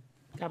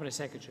 Cabinet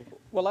Secretary.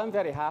 Well, I'm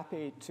very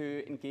happy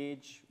to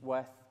engage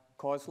with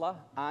COSLA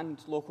and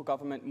local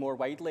government more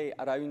widely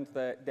around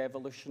the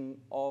devolution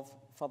of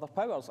further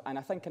powers. And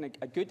I think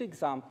a good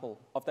example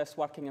of this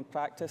working in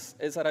practice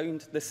is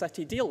around the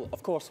City deal,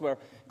 of course, where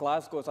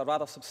Glasgow is a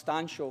rather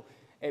substantial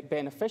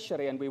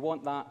beneficiary, and we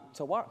want that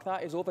to work.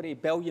 That is over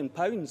 £1 billion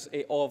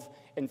of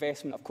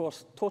investment, of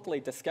course, totally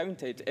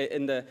discounted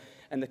in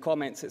the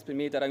comments that's been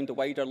made around the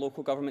wider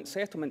local government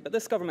settlement. But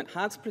this government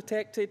has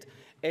protected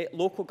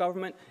local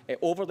government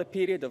over the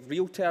period of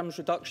real terms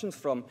reductions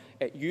from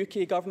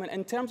UK government.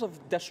 In terms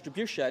of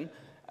distribution,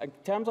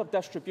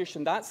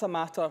 that's a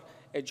matter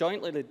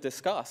jointly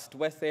discussed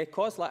with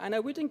COSLA, and I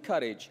would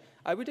encourage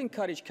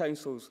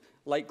councils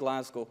like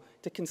Glasgow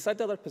to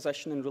consider their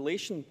position in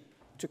relation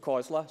to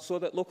COSLA so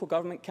that local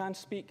government can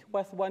speak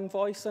with one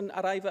voice and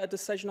arrive at a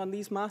decision on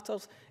these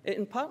matters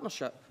in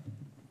partnership.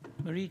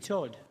 Marie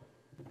Todd.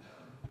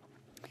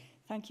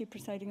 Thank you,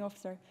 Presiding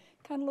Officer.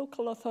 Can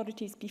local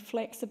authorities be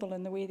flexible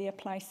in the way they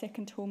apply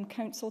second home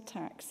council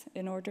tax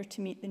in order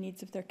to meet the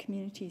needs of their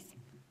communities?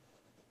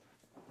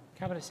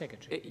 Cabinet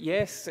Secretary.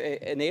 Yes,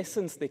 in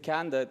essence they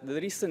can. The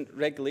recent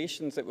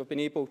regulations that we've been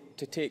able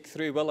to take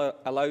through will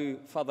allow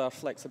further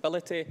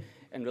flexibility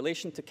in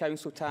relation to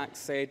council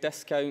tax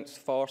discounts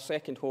for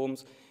second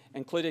homes,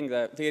 including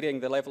varying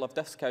the level of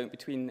discount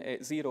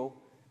between 0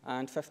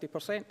 and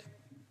 50%.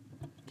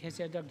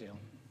 Kezia Dugdale.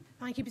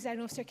 Thank you,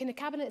 President Officer. Can the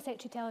Cabinet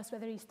Secretary tell us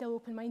whether he's still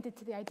open-minded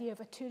to the idea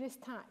of a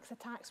tourist tax, a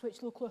tax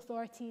which local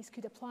authorities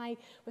could apply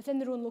within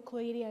their own local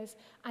areas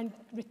and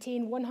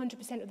retain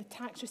 100% of the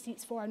tax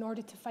receipts for in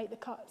order to fight the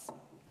cuts?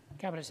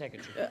 Cabinet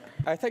Secretary.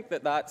 I think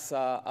that's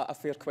a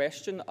fair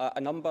question.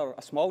 A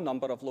small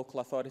number of local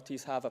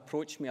authorities have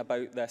approached me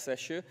about this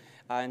issue,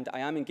 and I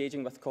am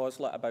engaging with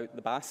COSLA about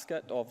the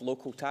basket of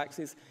local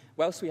taxes.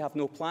 Whilst we have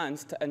no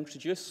plans to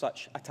introduce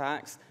such a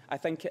tax, I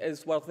think it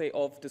is worthy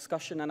of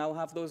discussion, and I'll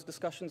have those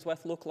discussions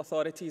with local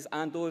authorities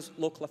and those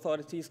local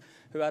authorities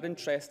who are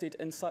interested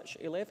in such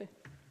a levy.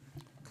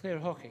 Claire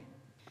Hockey.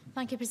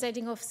 Thank you,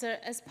 Presiding Officer.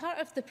 As part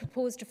of the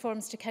proposed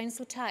reforms to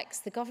council tax,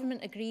 the Government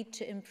agreed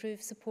to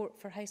improve support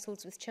for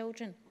households with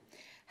children.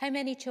 How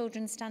many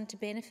children stand to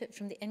benefit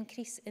from the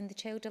increase in the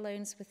child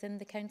allowance within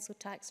the council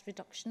tax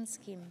reduction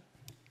scheme?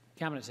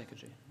 Cabinet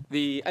Secretary.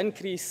 The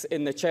increase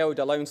in the child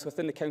allowance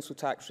within the council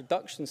tax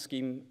reduction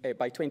scheme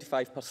by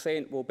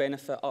 25% will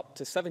benefit up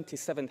to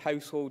 77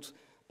 households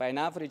by an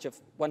average of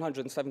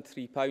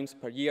 £173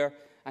 per year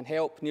and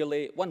help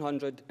nearly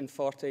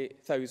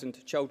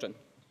 140,000 children.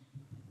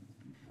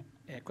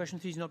 Question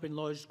 3 has not been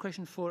lodged.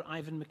 Question 4,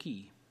 Ivan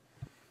McKee.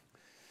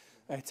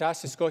 To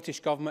ask the Scottish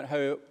Government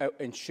how it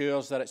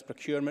ensures that its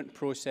procurement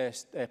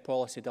process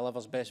policy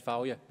delivers best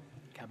value.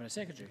 Cabinet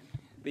Secretary.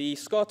 The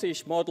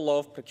Scottish model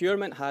of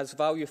procurement has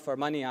value for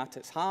money at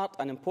its heart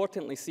and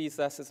importantly sees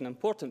this as an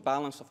important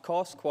balance of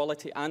cost,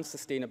 quality and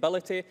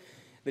sustainability.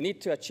 The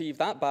need to achieve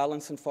that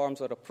balance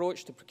informs our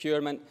approach to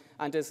procurement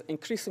and is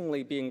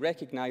increasingly being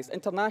recognised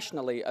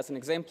internationally as an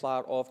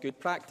exemplar of good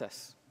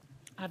practice.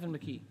 Ivan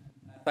McKee.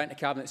 Thank the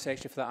Cabinet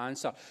Secretary for that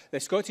answer. The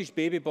Scottish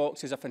Baby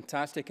Box is a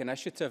fantastic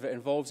initiative. It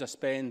involves a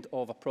spend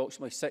of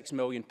approximately £6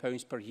 million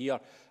per year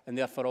and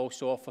therefore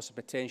also offers a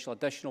potential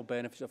additional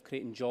benefit of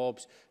creating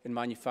jobs in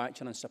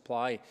manufacturing and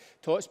supply.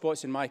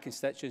 Totspots in my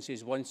constituency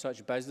is one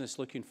such business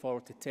looking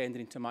forward to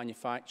tendering to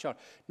manufacture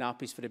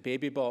nappies for the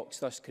Baby Box,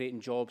 thus creating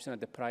jobs in a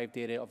deprived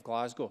area of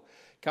Glasgow.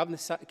 Can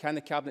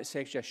the Cabinet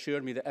Secretary assure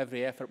me that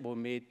every effort will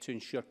be made to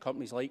ensure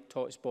companies like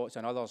Totspots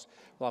and others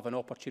will have an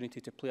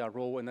opportunity to play a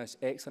role in this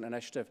excellent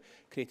initiative,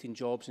 creating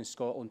jobs in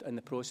Scotland in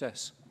the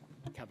process?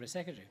 Cabinet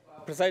Secretary.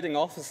 Presiding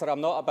Officer,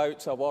 I'm not about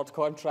to award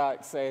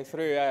contracts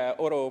through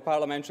oral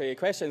parliamentary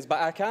questions,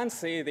 but I can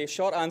say the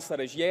short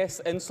answer is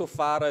yes,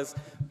 insofar as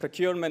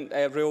procurement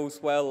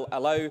rules will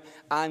allow,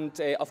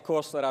 and of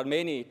course there are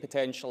many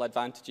potential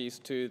advantages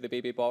to the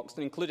Baby Box,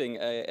 including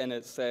in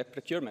its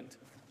procurement.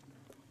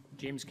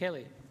 James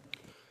Kelly.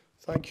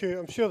 Thank you.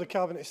 I'm sure the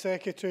Cabinet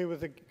Secretary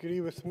would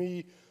agree with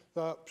me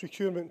that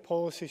procurement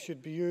policy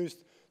should be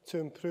used to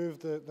improve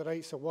the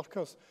rights of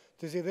workers.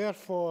 Does he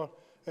therefore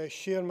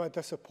share my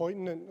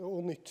disappointment that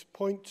only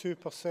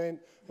 0.2%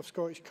 of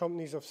Scottish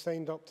companies have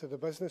signed up to the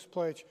Business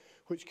Pledge,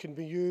 which can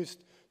be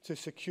used to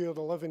secure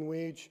the living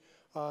wage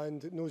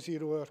and no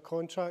zero-hour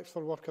contracts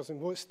for workers? And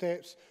what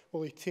steps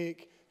will he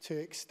take to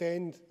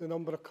extend the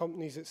number of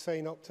companies that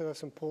sign up to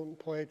this important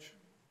pledge?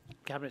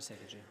 Cabinet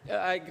Secretary.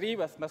 I agree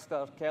with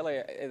Mr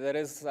Kelly. There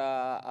is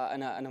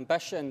an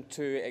ambition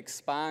to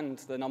expand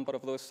the number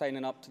of those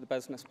signing up to the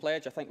Business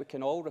Pledge. I think we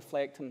can all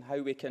reflect on how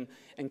we can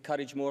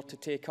encourage more to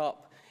take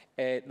up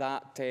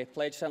that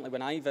pledge. Certainly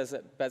when I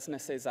visit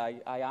businesses,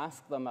 I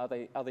ask them, are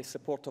they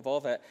supportive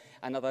of it,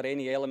 and are there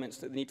any elements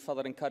that they need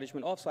further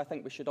encouragement of? So I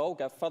think we should all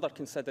give further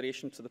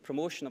consideration to the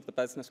promotion of the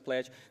Business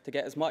Pledge to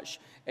get as much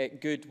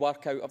good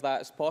work out of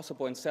that as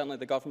possible, and certainly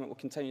the Government will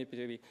continue to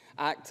be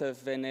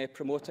active in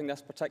promoting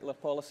this particular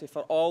policy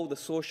for all the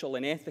social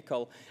and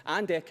ethical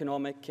and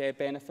economic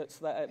benefits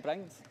that it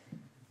brings.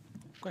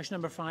 Question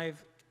number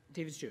 5,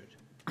 David Stewart.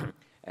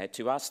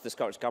 To ask the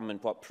Scottish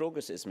Government what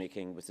progress it is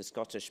making with the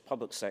Scottish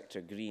Public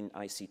Sector Green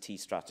ICT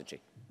Strategy.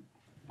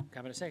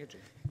 Cabinet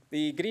Secretary.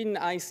 The Green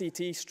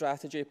ICT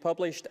Strategy,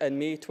 published in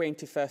May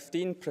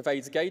 2015,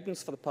 provides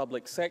guidance for the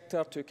public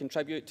sector to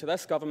contribute to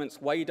this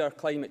Government's wider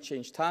climate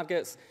change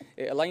targets.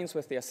 It aligns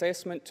with the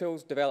assessment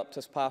tools developed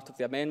as part of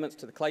the amendments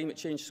to the Climate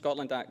Change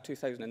Scotland Act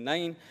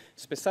 2009,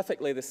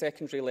 specifically the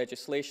secondary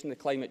legislation, the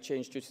Climate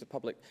Change Due to the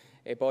Public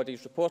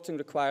Bodies Reporting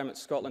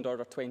Requirements Scotland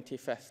Order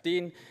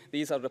 2015.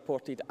 These are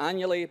reported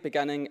annually,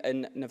 beginning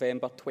in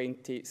November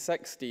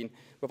 2016.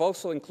 We've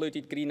also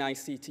included Green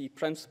ICT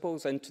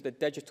principles into the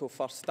Digital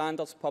First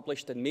Standards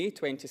published in May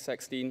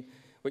 2016,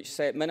 which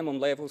set minimum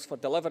levels for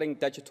delivering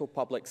digital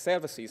public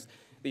services.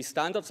 These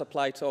standards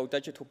apply to all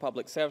digital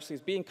public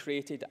services being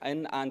created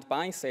in and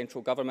by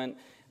central government.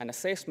 An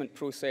assessment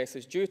process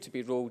is due to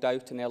be rolled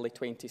out in early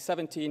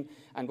 2017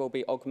 and will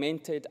be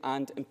augmented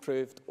and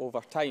improved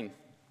over time.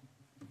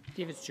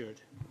 David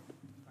Stewart.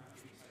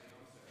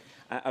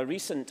 A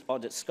recent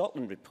Audit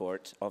Scotland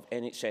report of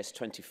NHS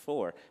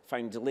 24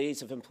 found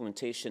delays of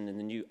implementation in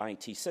the new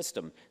IT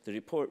system. The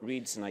report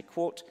reads, and I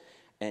quote,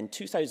 "In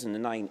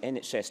 2009,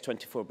 NHS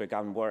 24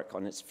 began work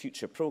on its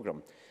future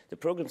programme. The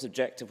programme's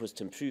objective was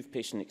to improve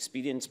patient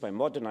experience by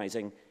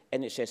modernising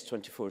NHS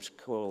 24's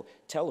call,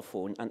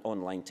 telephone and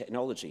online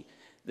technology.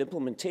 The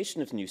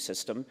implementation of the new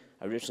system,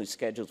 originally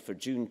scheduled for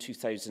June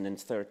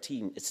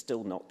 2013, is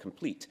still not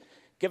complete.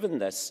 Given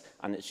this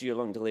and its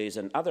year-long delays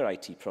in other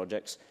IT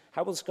projects,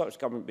 how will the Scottish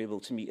Government be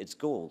able to meet its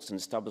goals in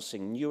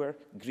establishing newer,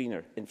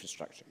 greener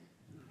infrastructure?"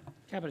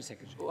 Cabinet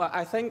Secretary. Well,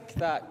 I think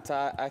that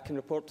I can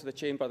report to the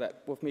Chamber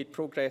that we've made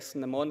progress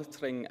in the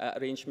monitoring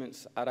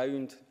arrangements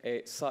around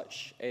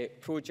such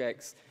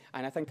projects,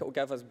 and I think it will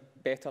give us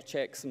better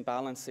checks and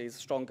balances,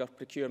 stronger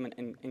procurement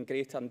and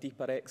greater and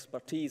deeper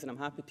expertise. And I'm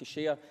happy to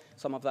share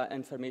some of that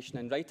information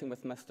in writing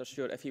with Mr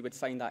Stewart if he would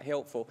find that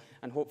helpful,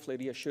 and hopefully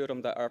reassure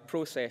him that our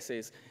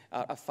processes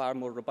are far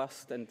more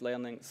robust and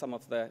learning some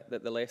of the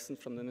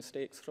lessons from the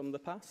mistakes from the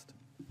past.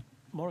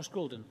 Maurice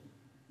Golden.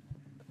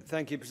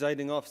 Thank you,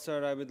 Presiding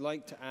Officer. I would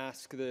like to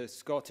ask the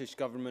Scottish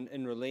Government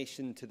in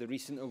relation to the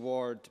recent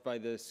award by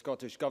the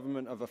Scottish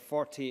Government of a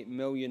 £48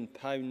 million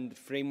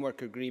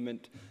framework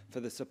agreement for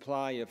the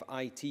supply of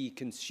IT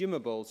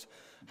consumables.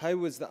 How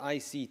was the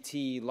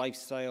ICT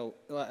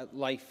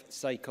life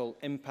cycle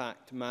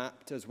impact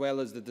mapped, as well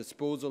as the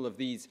disposal of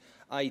these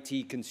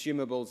IT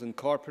consumables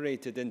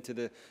incorporated into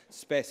the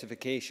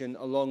specification,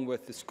 along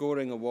with the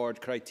scoring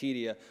award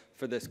criteria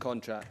for this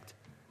contract?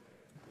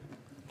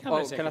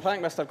 Well, can I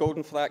thank Mr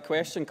Golden for that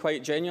question?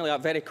 Quite genuinely, a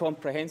very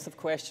comprehensive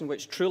question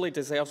which truly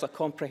deserves a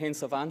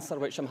comprehensive answer,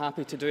 which I'm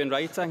happy to do in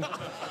writing.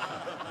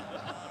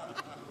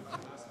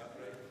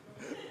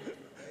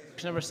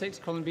 Number 6,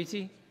 Colin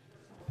Beattie.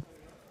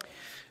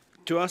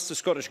 To ask the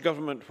Scottish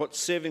Government what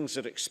savings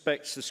it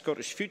expects the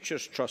Scottish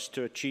Futures Trust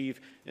to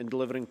achieve in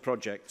delivering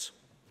projects.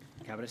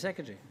 Cabinet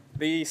Secretary.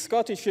 The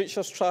Scottish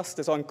Futures Trust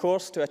is on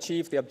course to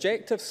achieve the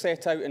objectives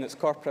set out in its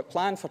corporate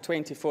plan for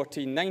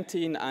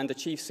 2014-19 and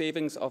achieve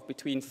savings of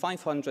between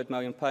 £500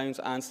 million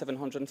and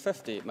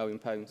 £750 million.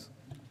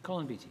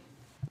 Colin Beattie.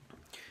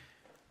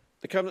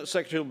 The Cabinet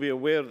Secretary will be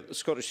aware that the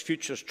Scottish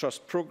Futures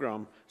Trust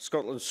programme,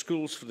 Scotland's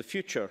Schools for the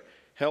Future,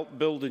 helped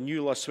build a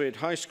new Laswade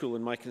High School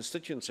in my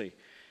constituency.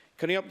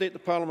 Can he update the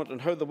Parliament on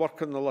how the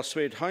work on the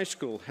Laswade High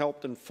School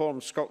helped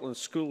inform Scotland's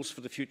Schools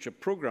for the Future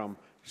programme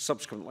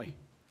subsequently?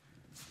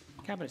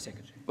 Cabinet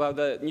Secretary. Well,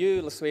 the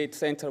new Laswade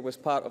Centre was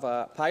part of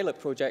a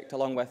pilot project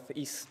along with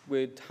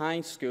Eastwood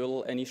High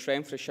School in East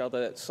Renfrewshire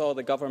that saw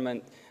the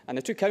government and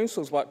the two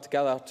councils work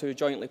together to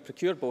jointly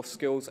procure both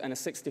schools in a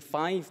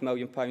 £65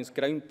 million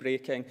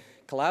groundbreaking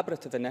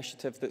collaborative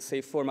initiative that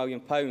saved £4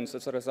 million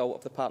as a result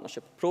of the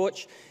partnership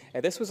approach.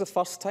 This was the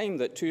first time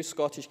that two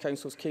Scottish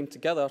councils came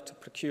together to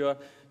procure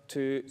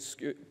two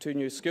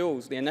new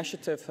schools. The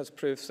initiative has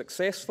proved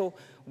successful,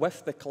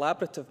 with the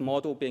collaborative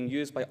model being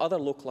used by other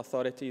local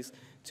authorities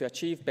to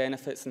achieve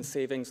benefits and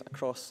savings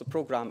across the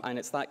programme, and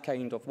it's that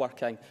kind of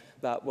working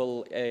that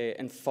will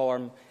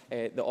inform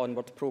the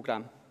Onward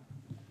programme.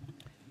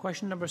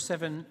 Question number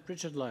 7,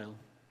 Richard Lyle.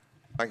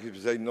 Thank you,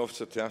 Presiding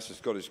Officer. To ask the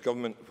Scottish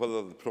Government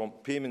whether the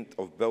prompt payment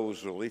of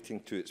bills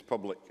relating to its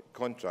public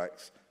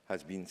contracts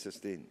has been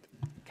sustained.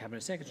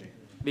 Cabinet Secretary.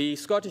 The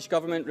Scottish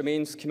Government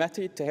remains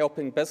committed to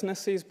helping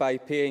businesses by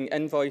paying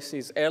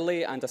invoices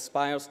early and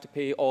aspires to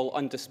pay all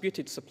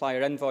undisputed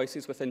supplier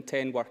invoices within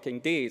 10 working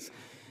days.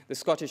 The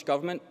Scottish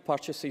Government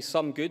purchases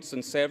some goods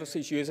and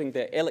services using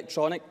the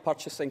Electronic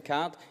Purchasing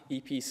Card,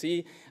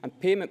 EPC, and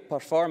payment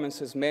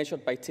performance is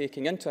measured by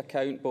taking into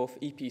account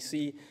both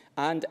EPC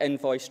and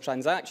invoice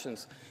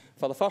transactions.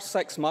 For the first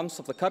 6 months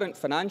of the current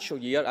financial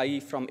year, i.e.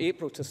 from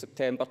April to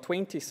September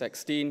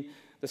 2016,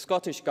 the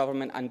Scottish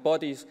Government and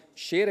bodies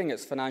sharing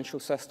its financial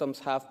systems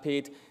have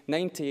paid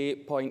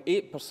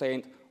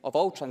 98.8% of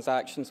all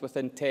transactions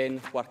within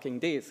 10 working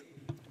days.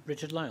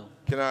 Richard Lyle.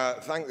 Can I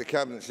thank the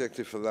Cabinet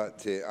Secretary for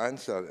that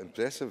answer,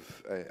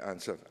 impressive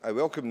answer. I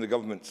welcome the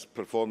Government's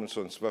performance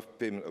on swift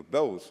payment of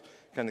bills.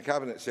 Can the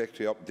Cabinet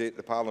Secretary update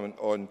the Parliament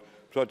on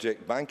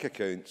project bank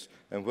accounts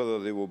and whether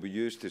they will be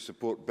used to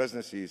support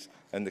businesses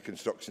in the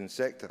construction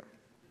sector?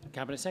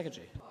 Cabinet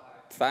Secretary.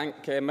 Thank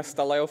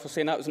Mr Lyle for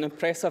saying that was an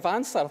impressive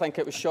answer. I think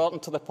it was short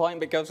and to the point,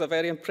 but gives a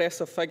very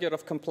impressive figure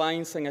of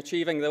compliance in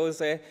achieving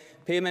those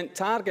payment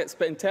targets.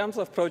 But in terms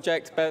of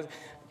project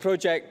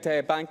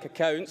bank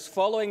accounts,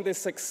 following the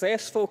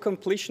successful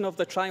completion of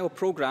the trial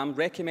programme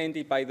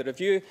recommended by the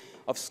Review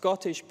of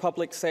Scottish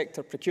Public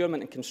Sector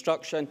Procurement and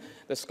Construction,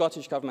 the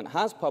Scottish Government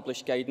has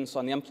published guidance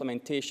on the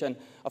implementation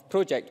of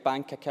project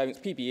bank accounts,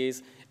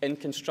 PBAs, in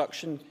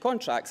construction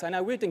contracts. And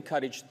I would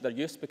encourage their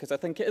use because I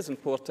think it is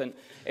important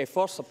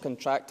for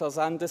subcontractors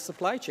and the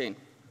supply chain.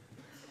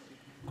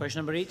 Question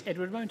number 8,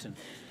 Edward Mountain.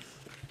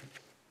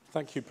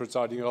 Thank you,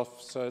 Presiding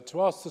Officer.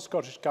 To ask the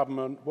Scottish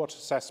Government what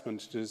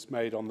assessment it has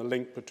made on the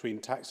link between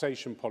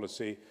taxation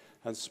policy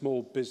and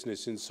small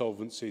business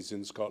insolvencies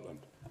in Scotland.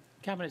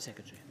 Cabinet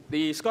Secretary.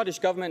 The Scottish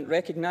Government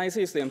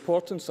recognises the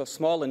importance of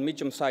small and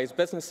medium-sized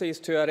businesses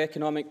to our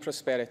economic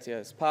prosperity.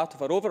 As part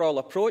of our overall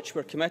approach,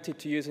 we're committed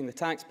to using the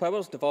tax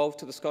powers devolved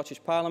to the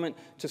Scottish Parliament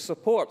to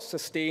support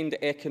sustained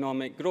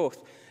economic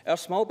growth. Our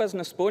small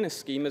business bonus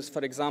scheme is,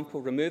 for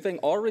example, removing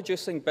or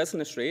reducing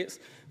business rates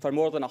for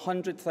more than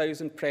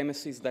 100,000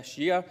 premises this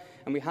year,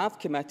 and we have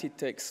committed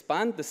to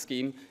expand the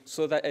scheme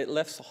so that it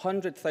lifts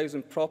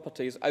 100,000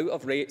 properties out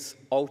of rates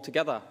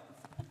altogether.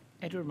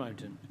 Edward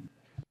Mountain.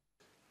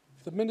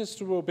 The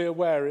Minister will be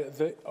aware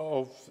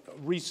of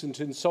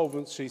recent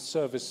insolvency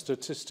service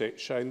statistics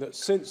showing that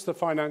since the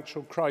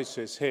financial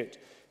crisis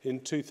hit in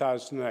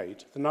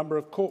 2008, the number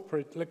of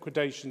corporate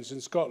liquidations in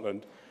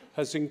Scotland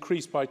has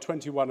increased by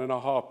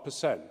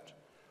 21.5%,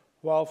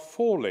 while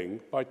falling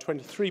by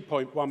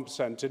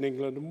 23.1% in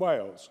England and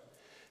Wales.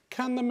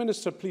 Can the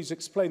Minister please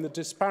explain the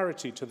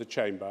disparity to the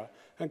Chamber,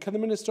 and can the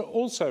Minister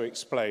also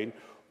explain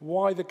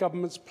why the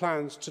Government's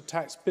plans to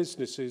tax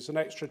businesses an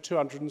extra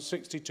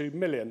 £262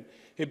 million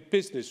in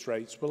business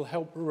rates will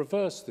help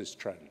reverse this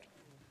trend?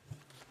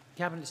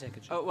 Cabinet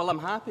Secretary. Well, I'm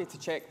happy to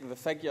check the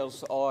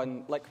figures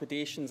on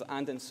liquidations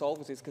and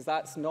insolvencies because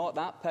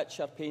that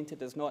picture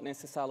painted is not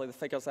necessarily the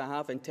figures I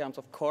have in terms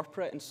of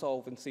corporate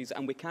insolvencies,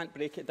 and we can't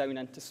break it down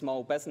into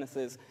small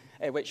businesses,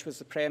 which was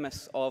the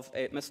premise of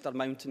Mr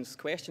Mountain's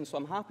question. So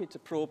I'm happy to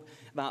probe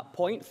that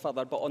point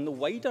further. But on the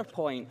wider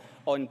point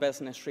on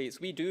business rates,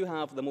 we do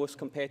have the most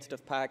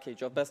competitive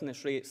package of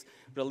business rates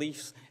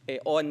reliefs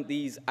on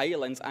these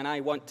islands, and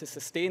I want to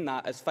sustain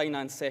that as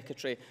Finance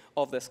Secretary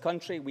of this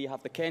country. We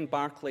have the Ken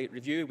Barclay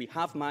review, we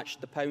have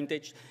matched the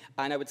poundage,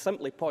 and I would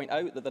simply point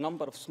out that the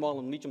number of small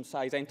and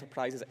medium-sized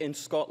enterprises in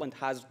Scotland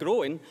has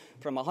grown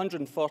from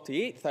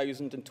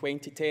 148,000 in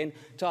 2010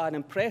 to an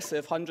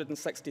impressive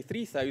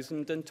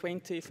 163,000 in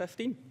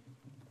 2015.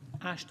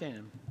 Ash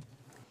Denham.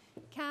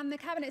 Can the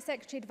Cabinet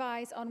Secretary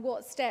advise on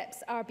what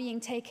steps are being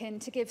taken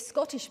to give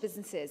Scottish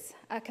businesses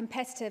a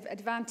competitive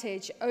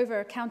advantage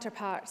over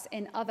counterparts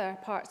in other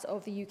parts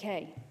of the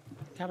UK?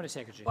 Cabinet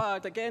Secretary. Well,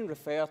 I'd again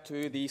refer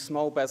to the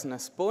small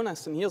business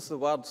bonus, and here's the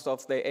words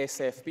of the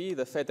SFB,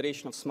 the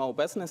Federation of Small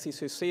Businesses,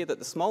 who say that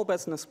the small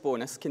business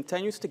bonus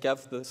continues to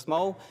give the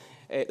small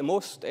the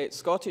most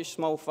Scottish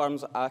small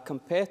firms a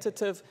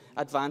competitive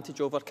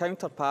advantage over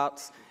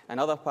counterparts in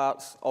other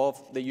parts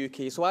of the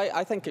UK. So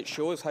I think it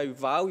shows how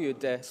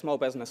valued small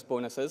business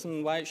bonus is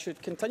and why it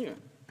should continue.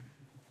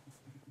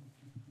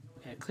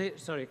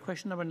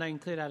 Question number 9,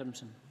 Claire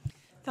Adamson.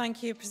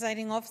 Thank you,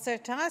 Presiding Officer.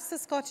 To ask the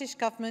Scottish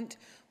Government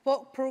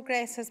what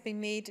progress has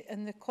been made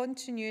in the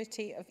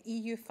continuity of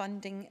EU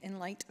funding in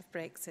light of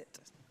Brexit.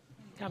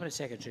 Cabinet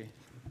Secretary.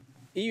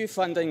 EU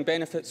funding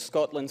benefits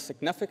Scotland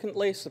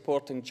significantly,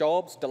 supporting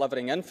jobs,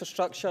 delivering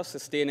infrastructure,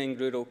 sustaining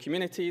rural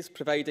communities,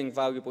 providing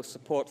valuable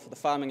support for the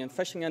farming and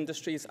fishing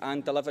industries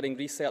and delivering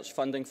research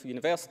funding for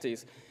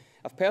universities.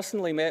 I've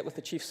personally met with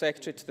the Chief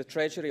Secretary to the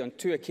Treasury on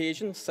 2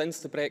 occasions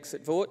since the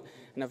Brexit vote,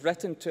 and I've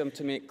written to him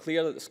to make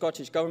clear that the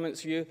Scottish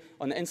Government's view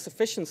on the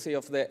insufficiency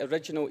of the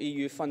original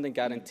EU funding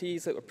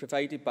guarantees that were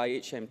provided by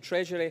HM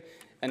Treasury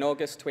in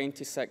August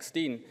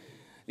 2016.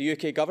 The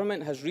UK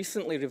Government has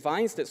recently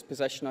revised its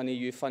position on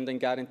EU funding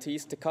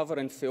guarantees to cover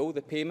in full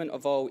the payment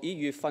of all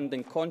EU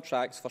funding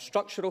contracts for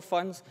structural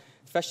funds,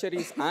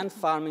 fisheries and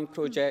farming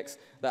projects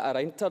that are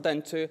entered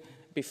into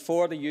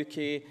before the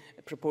UK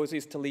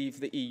proposes to leave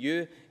the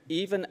EU,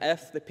 even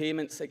if the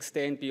payments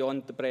extend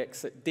beyond the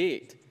Brexit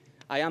date.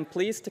 I am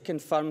pleased to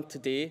confirm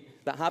today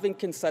that, having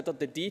considered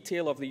the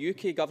detail of the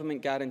UK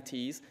Government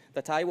guarantees,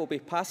 that I will be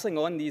passing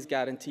on these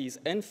guarantees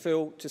in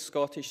full to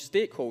Scottish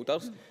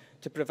stakeholders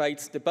to provide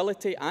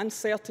stability and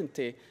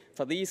certainty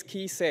for these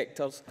key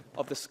sectors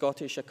of the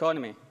Scottish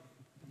economy.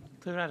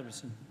 Claire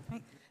Adamson.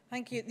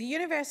 Thank you. The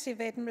University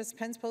of Edinburgh's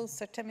Principal,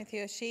 Sir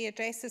Timothy O'Shea,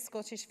 addressed the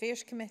Scottish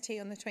Affairs Committee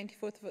on the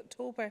 24th of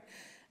October,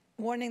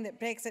 warning that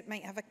Brexit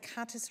might have a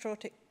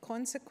catastrophic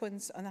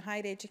consequence on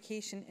higher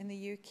education in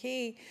the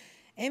UK,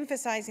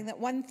 emphasising that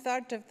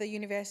 1/3 of the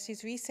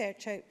university's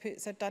research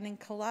outputs are done in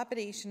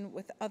collaboration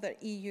with other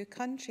EU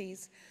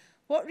countries.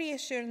 What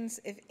reassurance,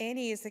 if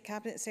any, is the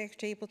Cabinet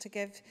Secretary able to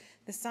give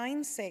the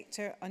science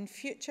sector on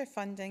future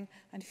funding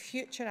and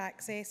future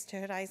access to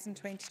Horizon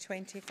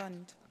 2020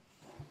 fund?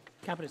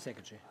 Cabinet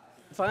Secretary.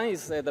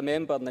 Advise the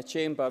member in the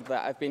chamber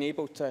that I've been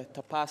able to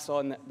pass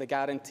on the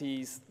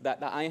guarantees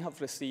that I have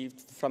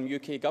received from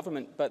UK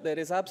Government, but there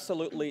is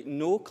absolutely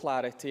no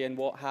clarity in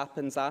what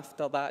happens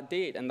after that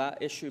date, and that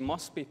issue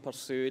must be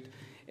pursued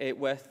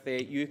with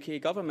the UK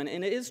Government.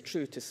 And it is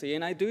true to say,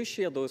 and I do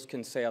share those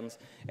concerns,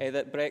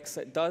 that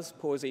Brexit does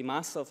pose a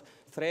massive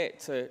threat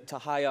to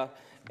higher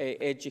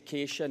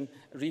education,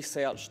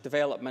 research,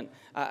 development,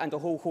 and a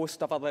whole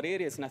host of other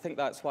areas. And I think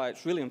that's why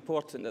it's really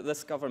important that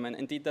this Government,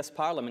 indeed this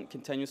Parliament,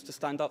 continues to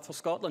stand up for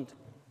Scotland.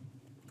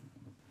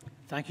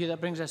 Thank you. That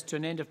brings us to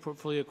an end of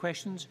portfolio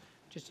questions.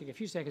 Just take a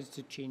few seconds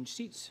to change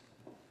seats.